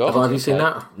 Oh God! Have you seen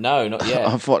that? No, not yet.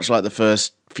 I've watched like the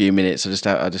first few minutes.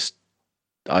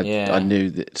 I knew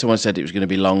that someone said it was going to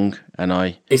be long,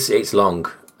 and It's long.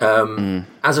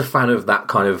 As a fan of that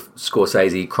kind of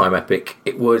Scorsese crime epic,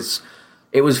 it was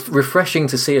refreshing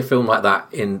to see a film like that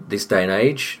in this day and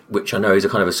age, which I know is a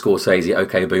kind of a Scorsese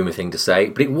okay boomer thing to say,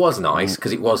 but it was nice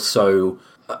because it was so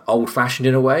old-fashioned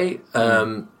in a way.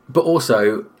 But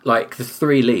also, like, the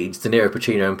three leads, De Niro,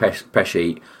 Pacino and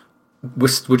Pesci,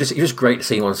 were just great to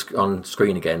see him on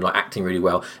screen again, like acting really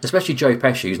well. Especially Joe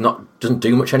Pesci, who's doesn't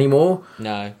do much anymore.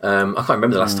 No. I can't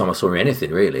remember the last time I saw him in anything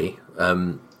really.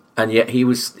 And yet he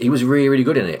was really, really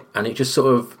good in it, and it just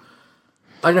sort of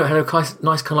I don't know, had a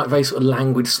nice kind of like very sort of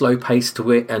languid, slow pace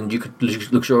to it, and you could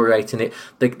luxuriate in it.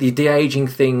 The de-aging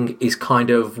thing is kind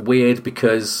of weird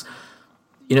because,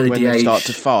 you know, when they start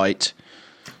to fight,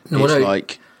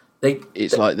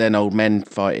 it's like then old men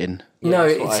fighting. No,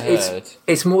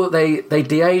 it's more that they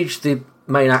de-age the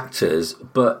main actors,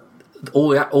 but all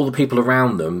the people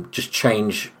around them just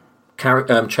change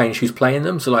who's playing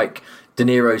them. So like De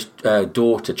Niro's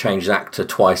daughter changes actor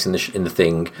twice in the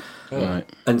thing. Right.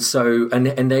 And so,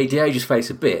 and they de-age his face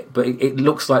a bit, but it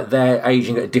looks like they're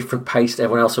aging at a different pace to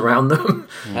everyone else around them.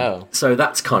 Oh. So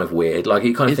that's kind of weird. Like,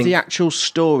 you kind of think... Is the actual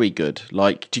story good?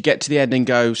 Like, do you get to the end and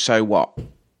go, so what?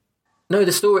 No,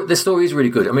 the story is really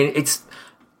good. I mean,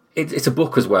 it's a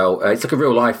book as well. It's like a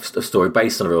real life story,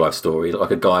 based on a real life story.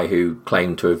 Like a guy who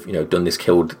claimed to have, you know, done this,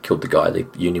 killed the guy, the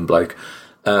union bloke.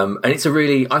 And I think it's a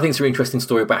really interesting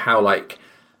story about how, like,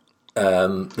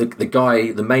 the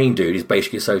guy, the main dude, is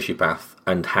basically a sociopath,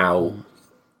 and how,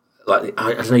 like,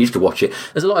 I don't know, I used to watch it.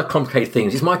 There's a lot of complicated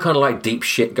things. It's my kind of like deep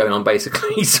shit going on,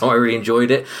 basically. So I really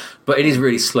enjoyed it, but it is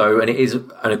really slow, and it is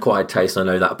an acquired taste. I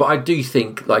know that, but I do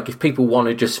think, like, if people want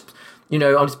to just, you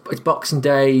know, it's Boxing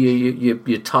Day,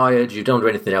 you're tired, you don't do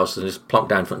anything else, and just plonk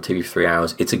down in front of TV for 3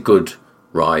 hours. It's a good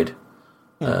ride,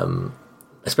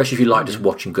 especially if you like just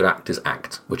watching good actors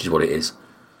act, which is what it is.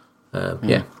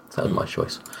 Yeah, that was my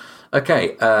choice.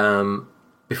 Okay, right,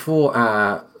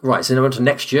 so now on to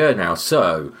next year now.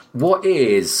 So, what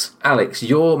is, Alex,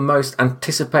 your most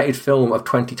anticipated film of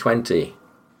 2020?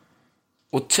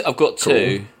 Well, I've got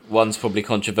two. One's probably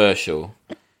controversial.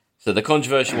 So the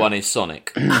controversial one is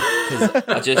Sonic. 'Cause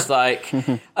I just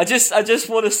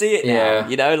want to see it now. Yeah.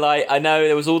 You know, like, I know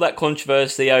there was all that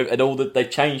controversy and all that they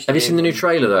changed. Have you seen the new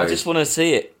trailer, though? I just want to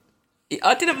see it.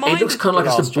 I didn't mind. It looks kind of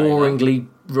like it's a boringly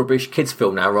rubbish kids'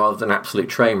 film now, rather than an absolute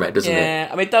train wreck, doesn't it? Yeah,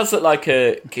 I mean, it does look like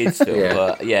a kids' film, Yeah.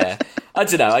 but yeah, I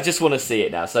don't know. I just want to see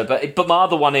it now. So, but my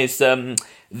other one is the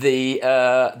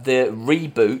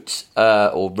reboot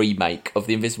or remake of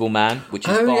The Invisible Man, which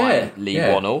is by Lee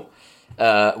Wannell,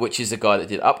 which is the guy that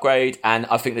did Upgrade, and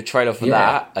I think the trailer for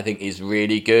that I think is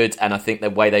really good, and I think the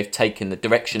way they've taken the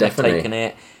direction they've taken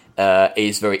it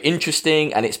is very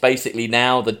interesting, and it's basically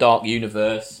now the Dark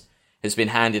Universe has been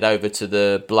handed over to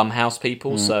the Blumhouse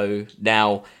people, so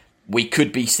now we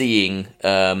could be seeing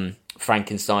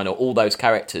Frankenstein or all those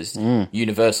characters.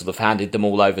 Universal have handed them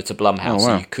all over to Blumhouse,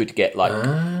 so you could get like,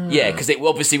 because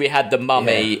obviously we had the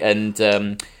Mummy and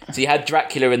so you had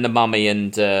Dracula and the Mummy,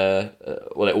 and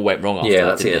well, it all went wrong after that.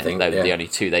 That's it. I think they were the only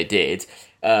two they did,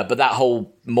 but that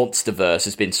whole MonsterVerse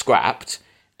has been scrapped.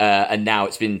 And now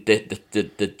it's been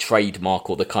the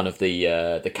trademark or the kind of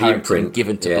the character been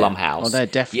given to Blumhouse. Oh, they're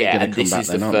definitely going to come back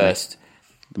then, aren't they?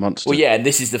 The monster. Well, yeah, and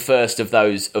this is the first of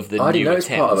those of the I didn't new know it's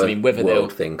attempts. part of I mean, whether they'll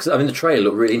thing, because I mean the trailer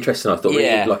looked really interesting. I thought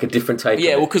really like a different take.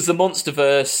 Yeah, on well, it. because the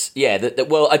MonsterVerse,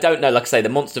 well, I don't know. Like I say, the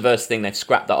MonsterVerse thing, they've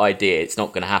scrapped that idea. It's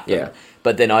not going to happen. Yeah.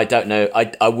 But then I don't know.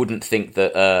 I wouldn't think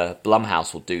that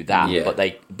Blumhouse will do that. Yeah. But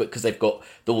because they've got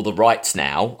all the rights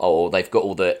now, or they've got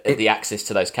all the access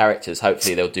to those characters.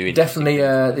 Hopefully, they'll do it. Definitely,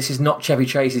 this is not Chevy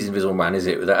Chase's Invisible Man, is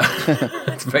it? With that,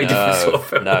 it's a very different sort of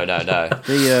film. No.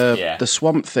 The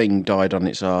Swamp Thing died on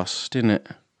its arse, didn't it?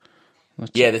 The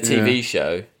TV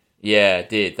show. Yeah, it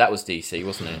did. That was DC,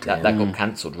 wasn't it? That got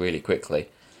cancelled really quickly.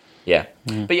 Yeah.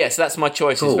 But yeah, so that's my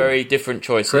choices. Cool. Very different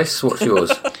choices. Chris, what's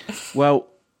yours? Well,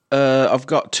 I've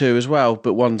got two as well,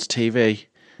 but one's TV.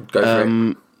 Go for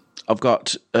it. I've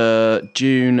got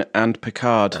Dune and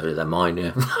Picard. Oh, they're mine,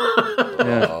 yeah.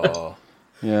 Oh,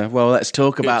 Yeah, well, let's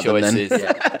talk about them then.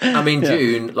 choices. I mean,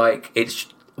 Dune, like, it's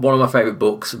one of my favourite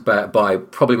books by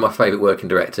probably my favourite working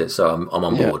director, so I'm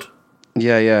on board.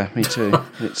 Yeah, me too.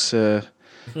 It's And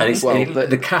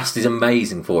the cast is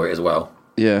amazing for it as well.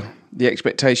 yeah, the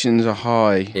expectations are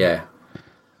high, Yeah.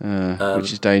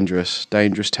 which is dangerous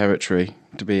territory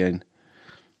to be in.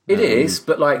 It is,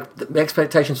 but like the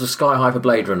expectations were sky high for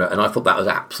Blade Runner, and I thought that was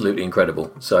absolutely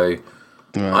incredible. So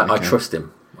I trust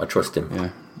him. I kind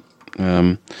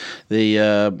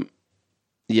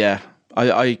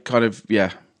of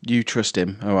you trust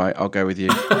him. All right, I'll go with you.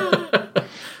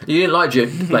 You didn't like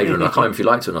Blade Runner. I can't remember if you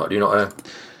liked it or not. Do you not?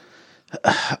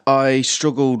 I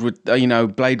struggled with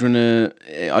Blade Runner.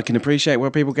 I can appreciate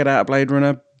what people get out of Blade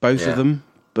Runner, both of them,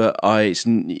 but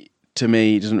to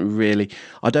me, it doesn't really.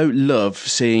 I don't love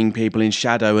seeing people in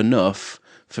shadow enough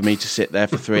for me to sit there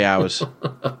for 3 hours.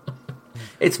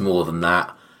 It's more than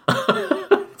that.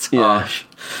 It's harsh.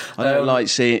 I don't like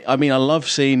seeing. I mean, I love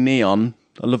seeing neon.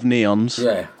 I love neons.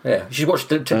 Yeah. You should watch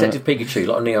Detective Pikachu. A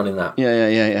lot of neon in that.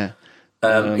 Yeah.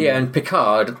 And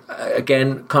Picard,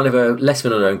 again, kind of a less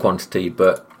of an unknown quantity,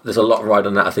 but there's a lot of ride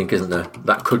on that, I think, isn't there?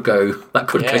 That could go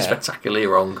spectacularly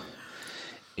wrong.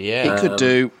 Yeah. It could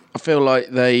do. I feel like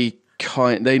they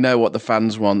know what the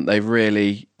fans want.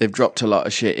 They've dropped a lot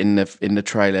of shit in the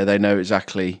trailer. They know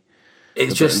exactly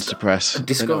It's the buttons just to press. They know what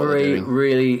Discovery they're doing.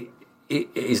 really it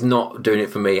is not doing it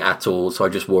for me at all. So I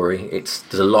just worry. There's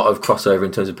a lot of crossover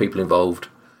in terms of people involved.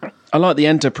 I like the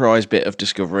Enterprise bit of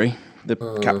Discovery, the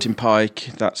Captain Pike,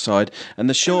 that side, and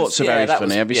the shorts are very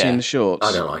funny. Have you seen the shorts?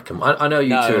 I don't like them. I know you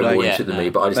two are more into it than me,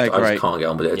 but I just can't get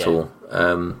on with it at all.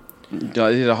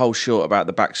 I did a whole short about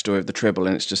the backstory of the Tribble,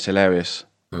 and it's just hilarious.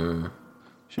 Should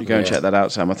you go and check that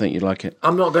out, Sam? I think you'd like it.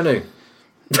 I'm not going to.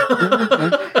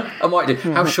 I might do.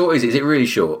 How short is it? Is it really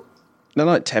short? They're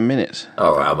like 10 minutes.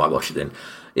 All right, I might watch it then.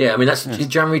 Yeah, I mean, that's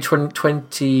January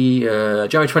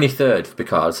 23rd for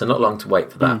Picard, so not long to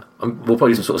wait for that. We'll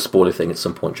probably do some sort of spoiler thing at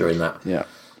some point during that. Yeah.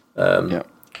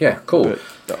 Yeah, cool.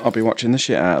 But I'll be watching the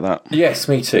shit out of that. Yes,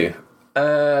 me too.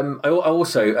 I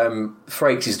also,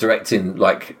 Frakes is directing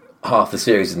like half the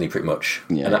series, isn't he, pretty much?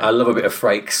 Yeah. And I love a bit of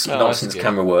Frakes nonsense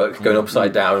camera work, going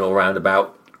upside down and all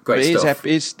roundabout. Great stuff.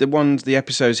 It's the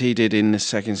episodes he did in the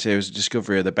second series of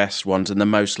Discovery are the best ones and the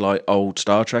most like old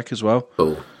Star Trek as well.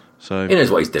 Cool. So he knows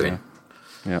what he's doing.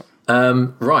 Yeah.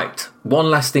 Right.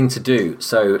 One last thing to do.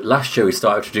 So last year we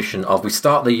started a tradition of we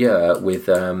start the year with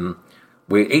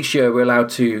each year we're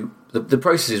allowed to the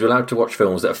process is we're allowed to watch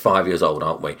films that are 5 years old,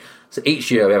 aren't we? So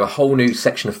each year we have a whole new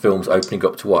section of films opening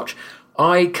up to watch.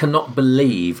 I cannot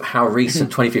believe how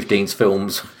recent 2015's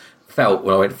films felt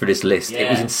when I went through this list. Yeah.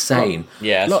 It was insane.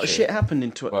 Yeah, a lot of shit happened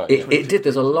in It did.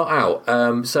 There's a lot out.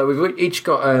 So we've each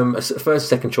got a first,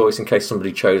 second choice in case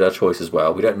somebody chose our choice as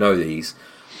well. We don't know these.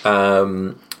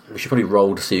 We should probably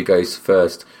roll to see who goes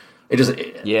first. It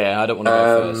doesn't. Yeah, I don't want to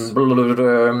go first.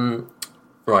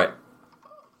 Right.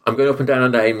 I'm going up and down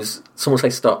on names. Someone say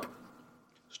stop.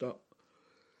 Stop.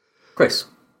 Chris,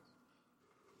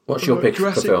 what's your pick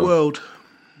for film? World.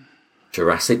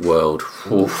 Jurassic World.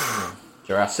 Oof.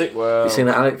 Jurassic World. You seen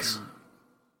that, Alex?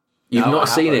 You've not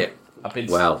seen it.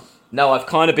 No, I've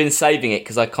kind of been saving it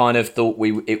because I kind of thought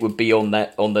it would be on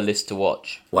the list to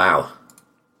watch. Wow.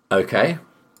 Okay.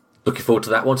 Looking forward to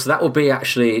that one. So that will be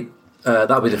actually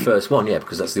that'll be the first one, yeah,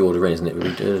 because that's the order in, isn't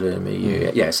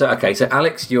it? Yeah. So okay. So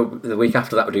Alex, the week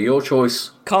after that will do your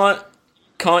choice.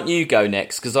 Can't you go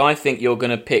next? Because I think you're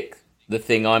going to pick the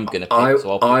thing I'm going to pick.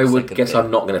 I would guess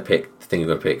I'm not going to pick the thing you're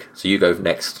going to pick. So you go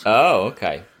next. Oh,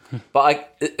 okay.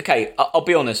 But I'll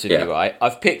be honest with you, right?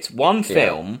 I've picked one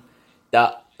film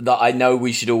that I know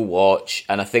we should all watch,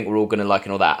 and I think we're all going to like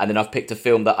and all that. And then I've picked a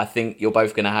film that I think you're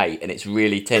both going to hate, and it's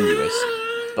really tenuous.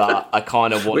 But I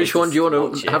kind of want. Which one do you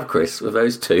want to have, Chris? Of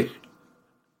those two?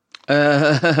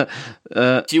 Do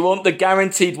you want the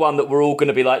guaranteed one that we're all going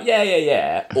to be like,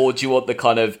 yeah, or do you want the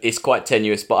kind of it's quite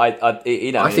tenuous? But I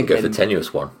think go for the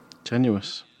tenuous one.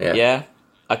 Tenuous. Yeah. Yeah.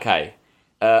 Okay.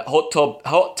 Hot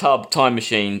Tub Time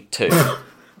Machine 2.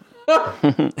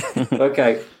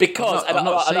 Okay. Because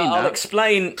I'll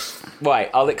explain. Right,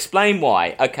 I'll explain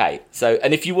why. Okay, so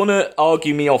and if you want to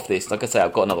argue me off this, like I say,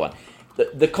 I've got another one.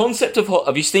 The concept of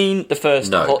have you seen the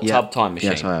first Hot Tub Time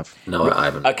Machine? Yes, I have. No, I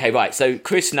haven't. Okay, right. So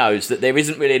Chris knows that there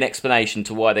isn't really an explanation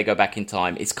to why they go back in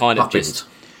time. It's kind of just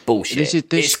bullshit.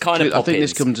 It's kind of. I think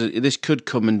this could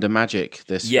come under magic.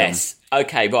 Yes.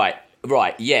 Okay.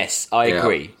 Right. Yes, I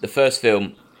agree. The first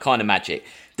film, kind of magic.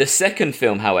 The second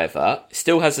film, however,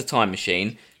 still has a time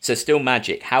machine, so still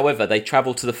magic. However, they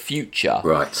travel to the future.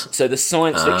 Right. So the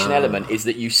science fiction element is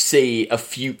that you see a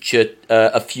future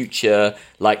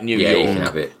like New York, you can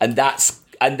have it. and that's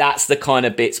the kind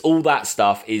of bits. All that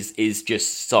stuff is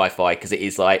just sci-fi because it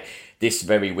is like this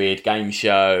very weird game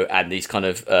show and these kind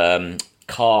of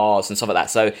cars and stuff like that.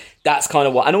 So that's kind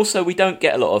of what. And also, we don't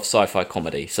get a lot of sci-fi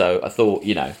comedy. So I thought,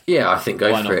 yeah, I think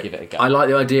go for it. Give it a go? I like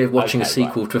the idea of watching a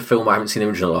sequel to a film I haven't seen the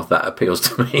original of. That appeals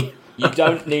to me. You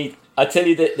don't need. I tell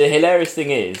you that the hilarious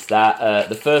thing is that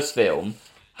the first film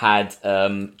had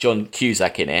John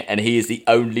Cusack in it, and he is the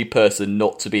only person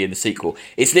not to be in the sequel.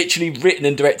 It's literally written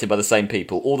and directed by the same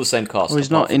people, all the same cast. Oh,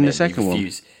 he's not in the second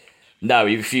one. No,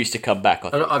 he refused to come back.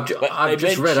 I've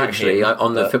just read actually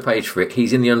on the page for it.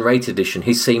 He's in the unrated edition.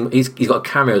 He's got a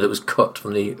cameo that was cut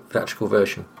from the theatrical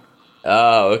version.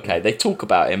 Oh, okay. They talk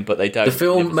about him, but they don't. The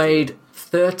film made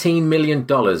 $13 million,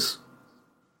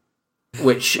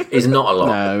 which is not a lot.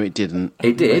 No, it didn't.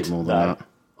 It did. More than that.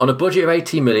 On a budget of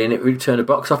 $18 million, it returned a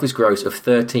box office gross of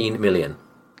 $13 million.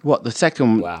 What, the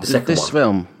second? Wow. The second this one.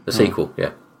 film? The sequel,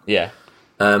 yeah. Yeah.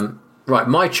 Right,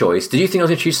 my choice. Did you think I was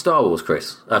going to choose Star Wars,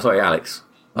 Chris? Sorry, Alex.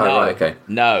 No. Oh, right, okay.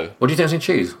 No. What do you think I was going to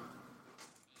choose?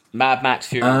 Mad Max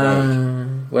Fury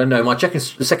Road. Well, no,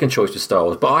 the second choice was Star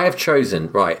Wars. But I have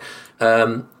chosen, right,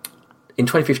 in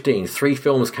 2015, 3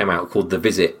 films came out called The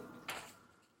Visit.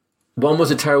 One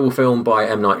was a terrible film by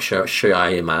M. Night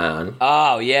Shyamalan.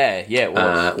 Oh, yeah, it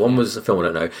was. One was a film I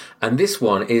don't know. And this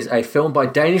one is a film by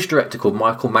a Danish director called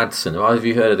Michael Madsen. Have either of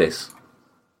you heard of this?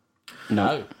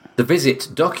 No. The Visit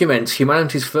documents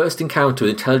humanity's first encounter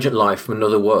with intelligent life from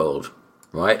another world,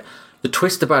 right? The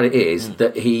twist about it is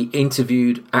that he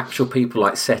interviewed actual people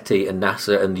like SETI and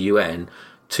NASA and the UN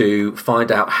to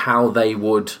find out how they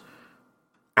would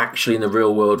actually in the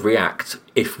real world react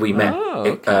if we met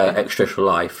extraterrestrial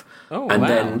life. Oh, and wow.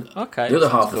 then Okay, the other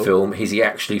that half sounds of the film is he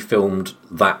actually filmed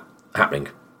that happening.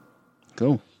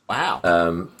 Cool.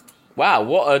 Wow. Wow,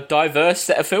 what a diverse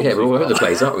set of films. Yeah, we're all over the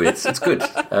place, aren't we? It's good.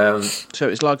 So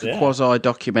it's like a quasi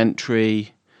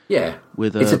documentary. Yeah,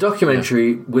 With it's a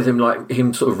documentary with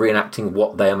him sort of reenacting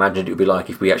what they imagined it would be like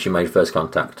if we actually made first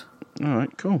contact. All right,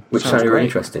 cool. Which Sounds sounded really great.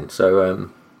 interesting. So,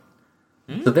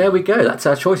 so there we go. That's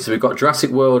our choices. We've got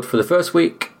Jurassic World for the first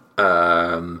week,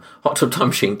 Hot Tub Time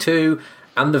Machine 2,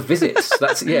 and The Visits.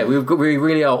 That's we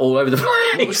really are all over the place.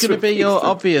 What was going to be your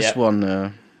obvious Yep.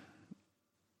 one?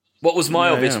 What was my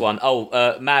obvious yeah. one?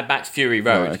 Oh, Mad Max Fury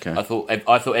Road. Right, okay.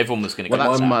 I thought everyone was going to go Well,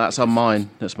 with that. that's on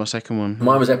mine. That's my second one.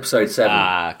 Mine was episode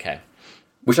 7, Okay.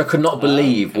 which I could not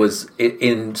believe was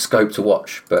in scope to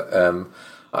watch, but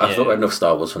I thought we had enough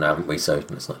Star Wars for now, haven't we? So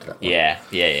let's not do that one.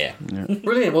 Yeah.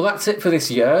 Brilliant. Well, that's it for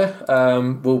this year.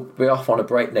 We'll be off on a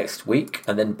break next week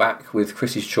and then back with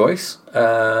Chris's choice.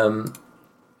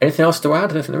 Anything else to add?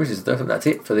 I don't think there is. I think that's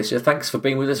it for this year. Thanks for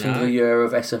being with us for the year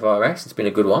of SFRS. It's been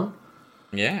a good one.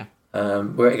 Yeah.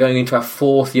 We're going into our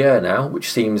 4th year now, which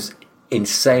seems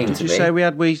insane to Did you me.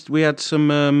 say we had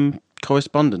some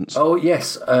correspondence? Oh,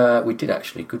 yes, we did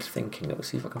actually. Good thinking. Let's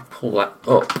see if I can pull that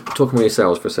up. Talking with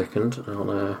yourselves for a second.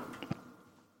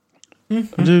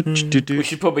 We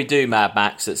should probably do Mad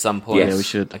Max at some point. Yes. Yeah, we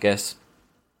should. I guess.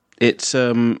 It's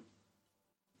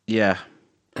yeah,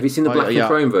 Have you seen the Black and yeah.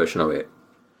 Chrome version of it?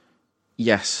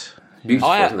 yes.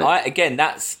 Beautiful, isn't it? Again,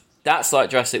 that's like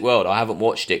Jurassic World. I haven't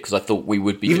watched it because I thought we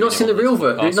would be. You've doing not it seen the on this real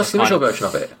version? podcast. You've not seen the original version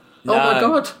of it? Oh my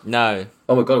god! No.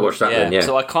 Oh my god! Watch that then. Yeah.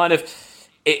 So I kind of,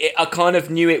 I kind of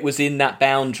knew it was in that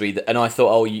boundary, and I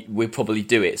thought, we'll probably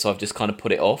do it. So I've just kind of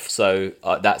put it off. So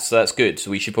that's good. So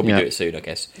we should probably do it soon, I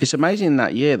guess. It's amazing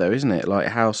that year though, isn't it? Like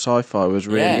how sci-fi was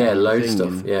really yeah, a loads of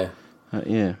thing stuff. Yeah.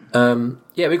 yeah.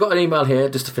 Yeah, we got an email here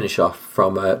just to finish off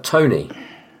from Tony,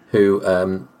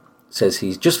 who says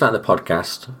he's just found the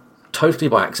podcast totally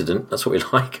by accident. That's what we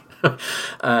like,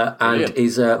 and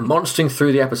is monstering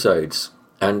through the episodes.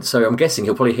 And so I'm guessing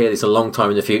he'll probably hear this a long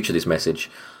time in the future. This message,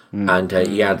 and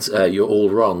he adds, "You're all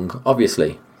wrong,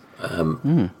 obviously,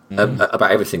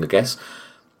 about everything, I guess."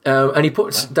 And he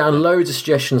puts down loads of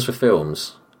suggestions for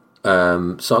films. So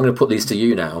I'm going to put these to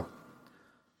you now,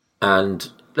 and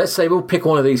let's say we'll pick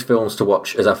one of these films to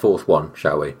watch as our 4th one,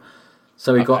 shall we?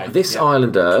 So we've got This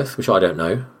Island Earth, which I don't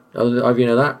know. Have you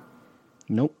know that?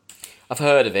 Nope. I've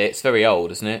heard of it. It's very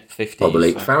old, isn't it? 50s.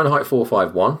 Probably. Fahrenheit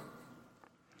 451.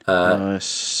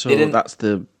 So Didn't- that's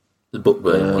the The book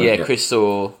version. Yeah, Chris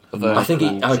saw a version. I think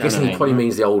I guess he probably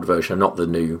means the old version, not the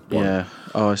new one. yeah.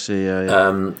 Oh, I see. Yeah.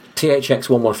 THX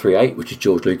 1138, which is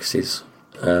George Lucas's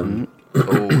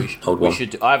old one.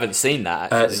 I haven't seen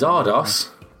that. Actually. Zardos,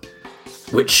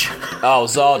 which Oh,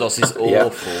 Zardos is Yeah.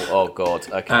 awful. Oh god.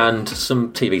 Okay. and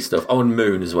some TV stuff. Oh, and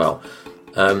Moon as well.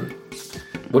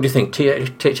 What do you think?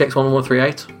 THX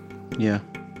 1138? yeah.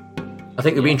 I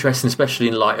think it'd be interesting, especially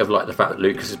in light of the fact that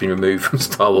Lucas has been removed from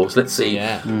Star Wars. Let's see,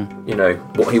 Yeah.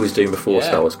 what he was doing before Yeah.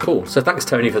 Star Wars. Cool. So thanks,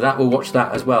 Tony, for that. We'll watch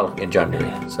that as well in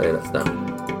January. So that's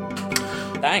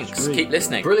that. Thanks. Keep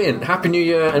listening. Brilliant. Happy New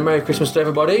Year and Merry Christmas to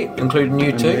everybody, including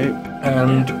you too.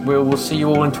 And we'll see you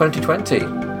all in 2020.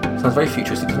 Sounds very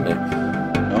futuristic, doesn't it?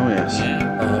 Oh yes.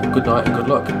 Yeah. Good night and good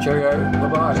luck. Cheerio.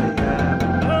 Bye-bye.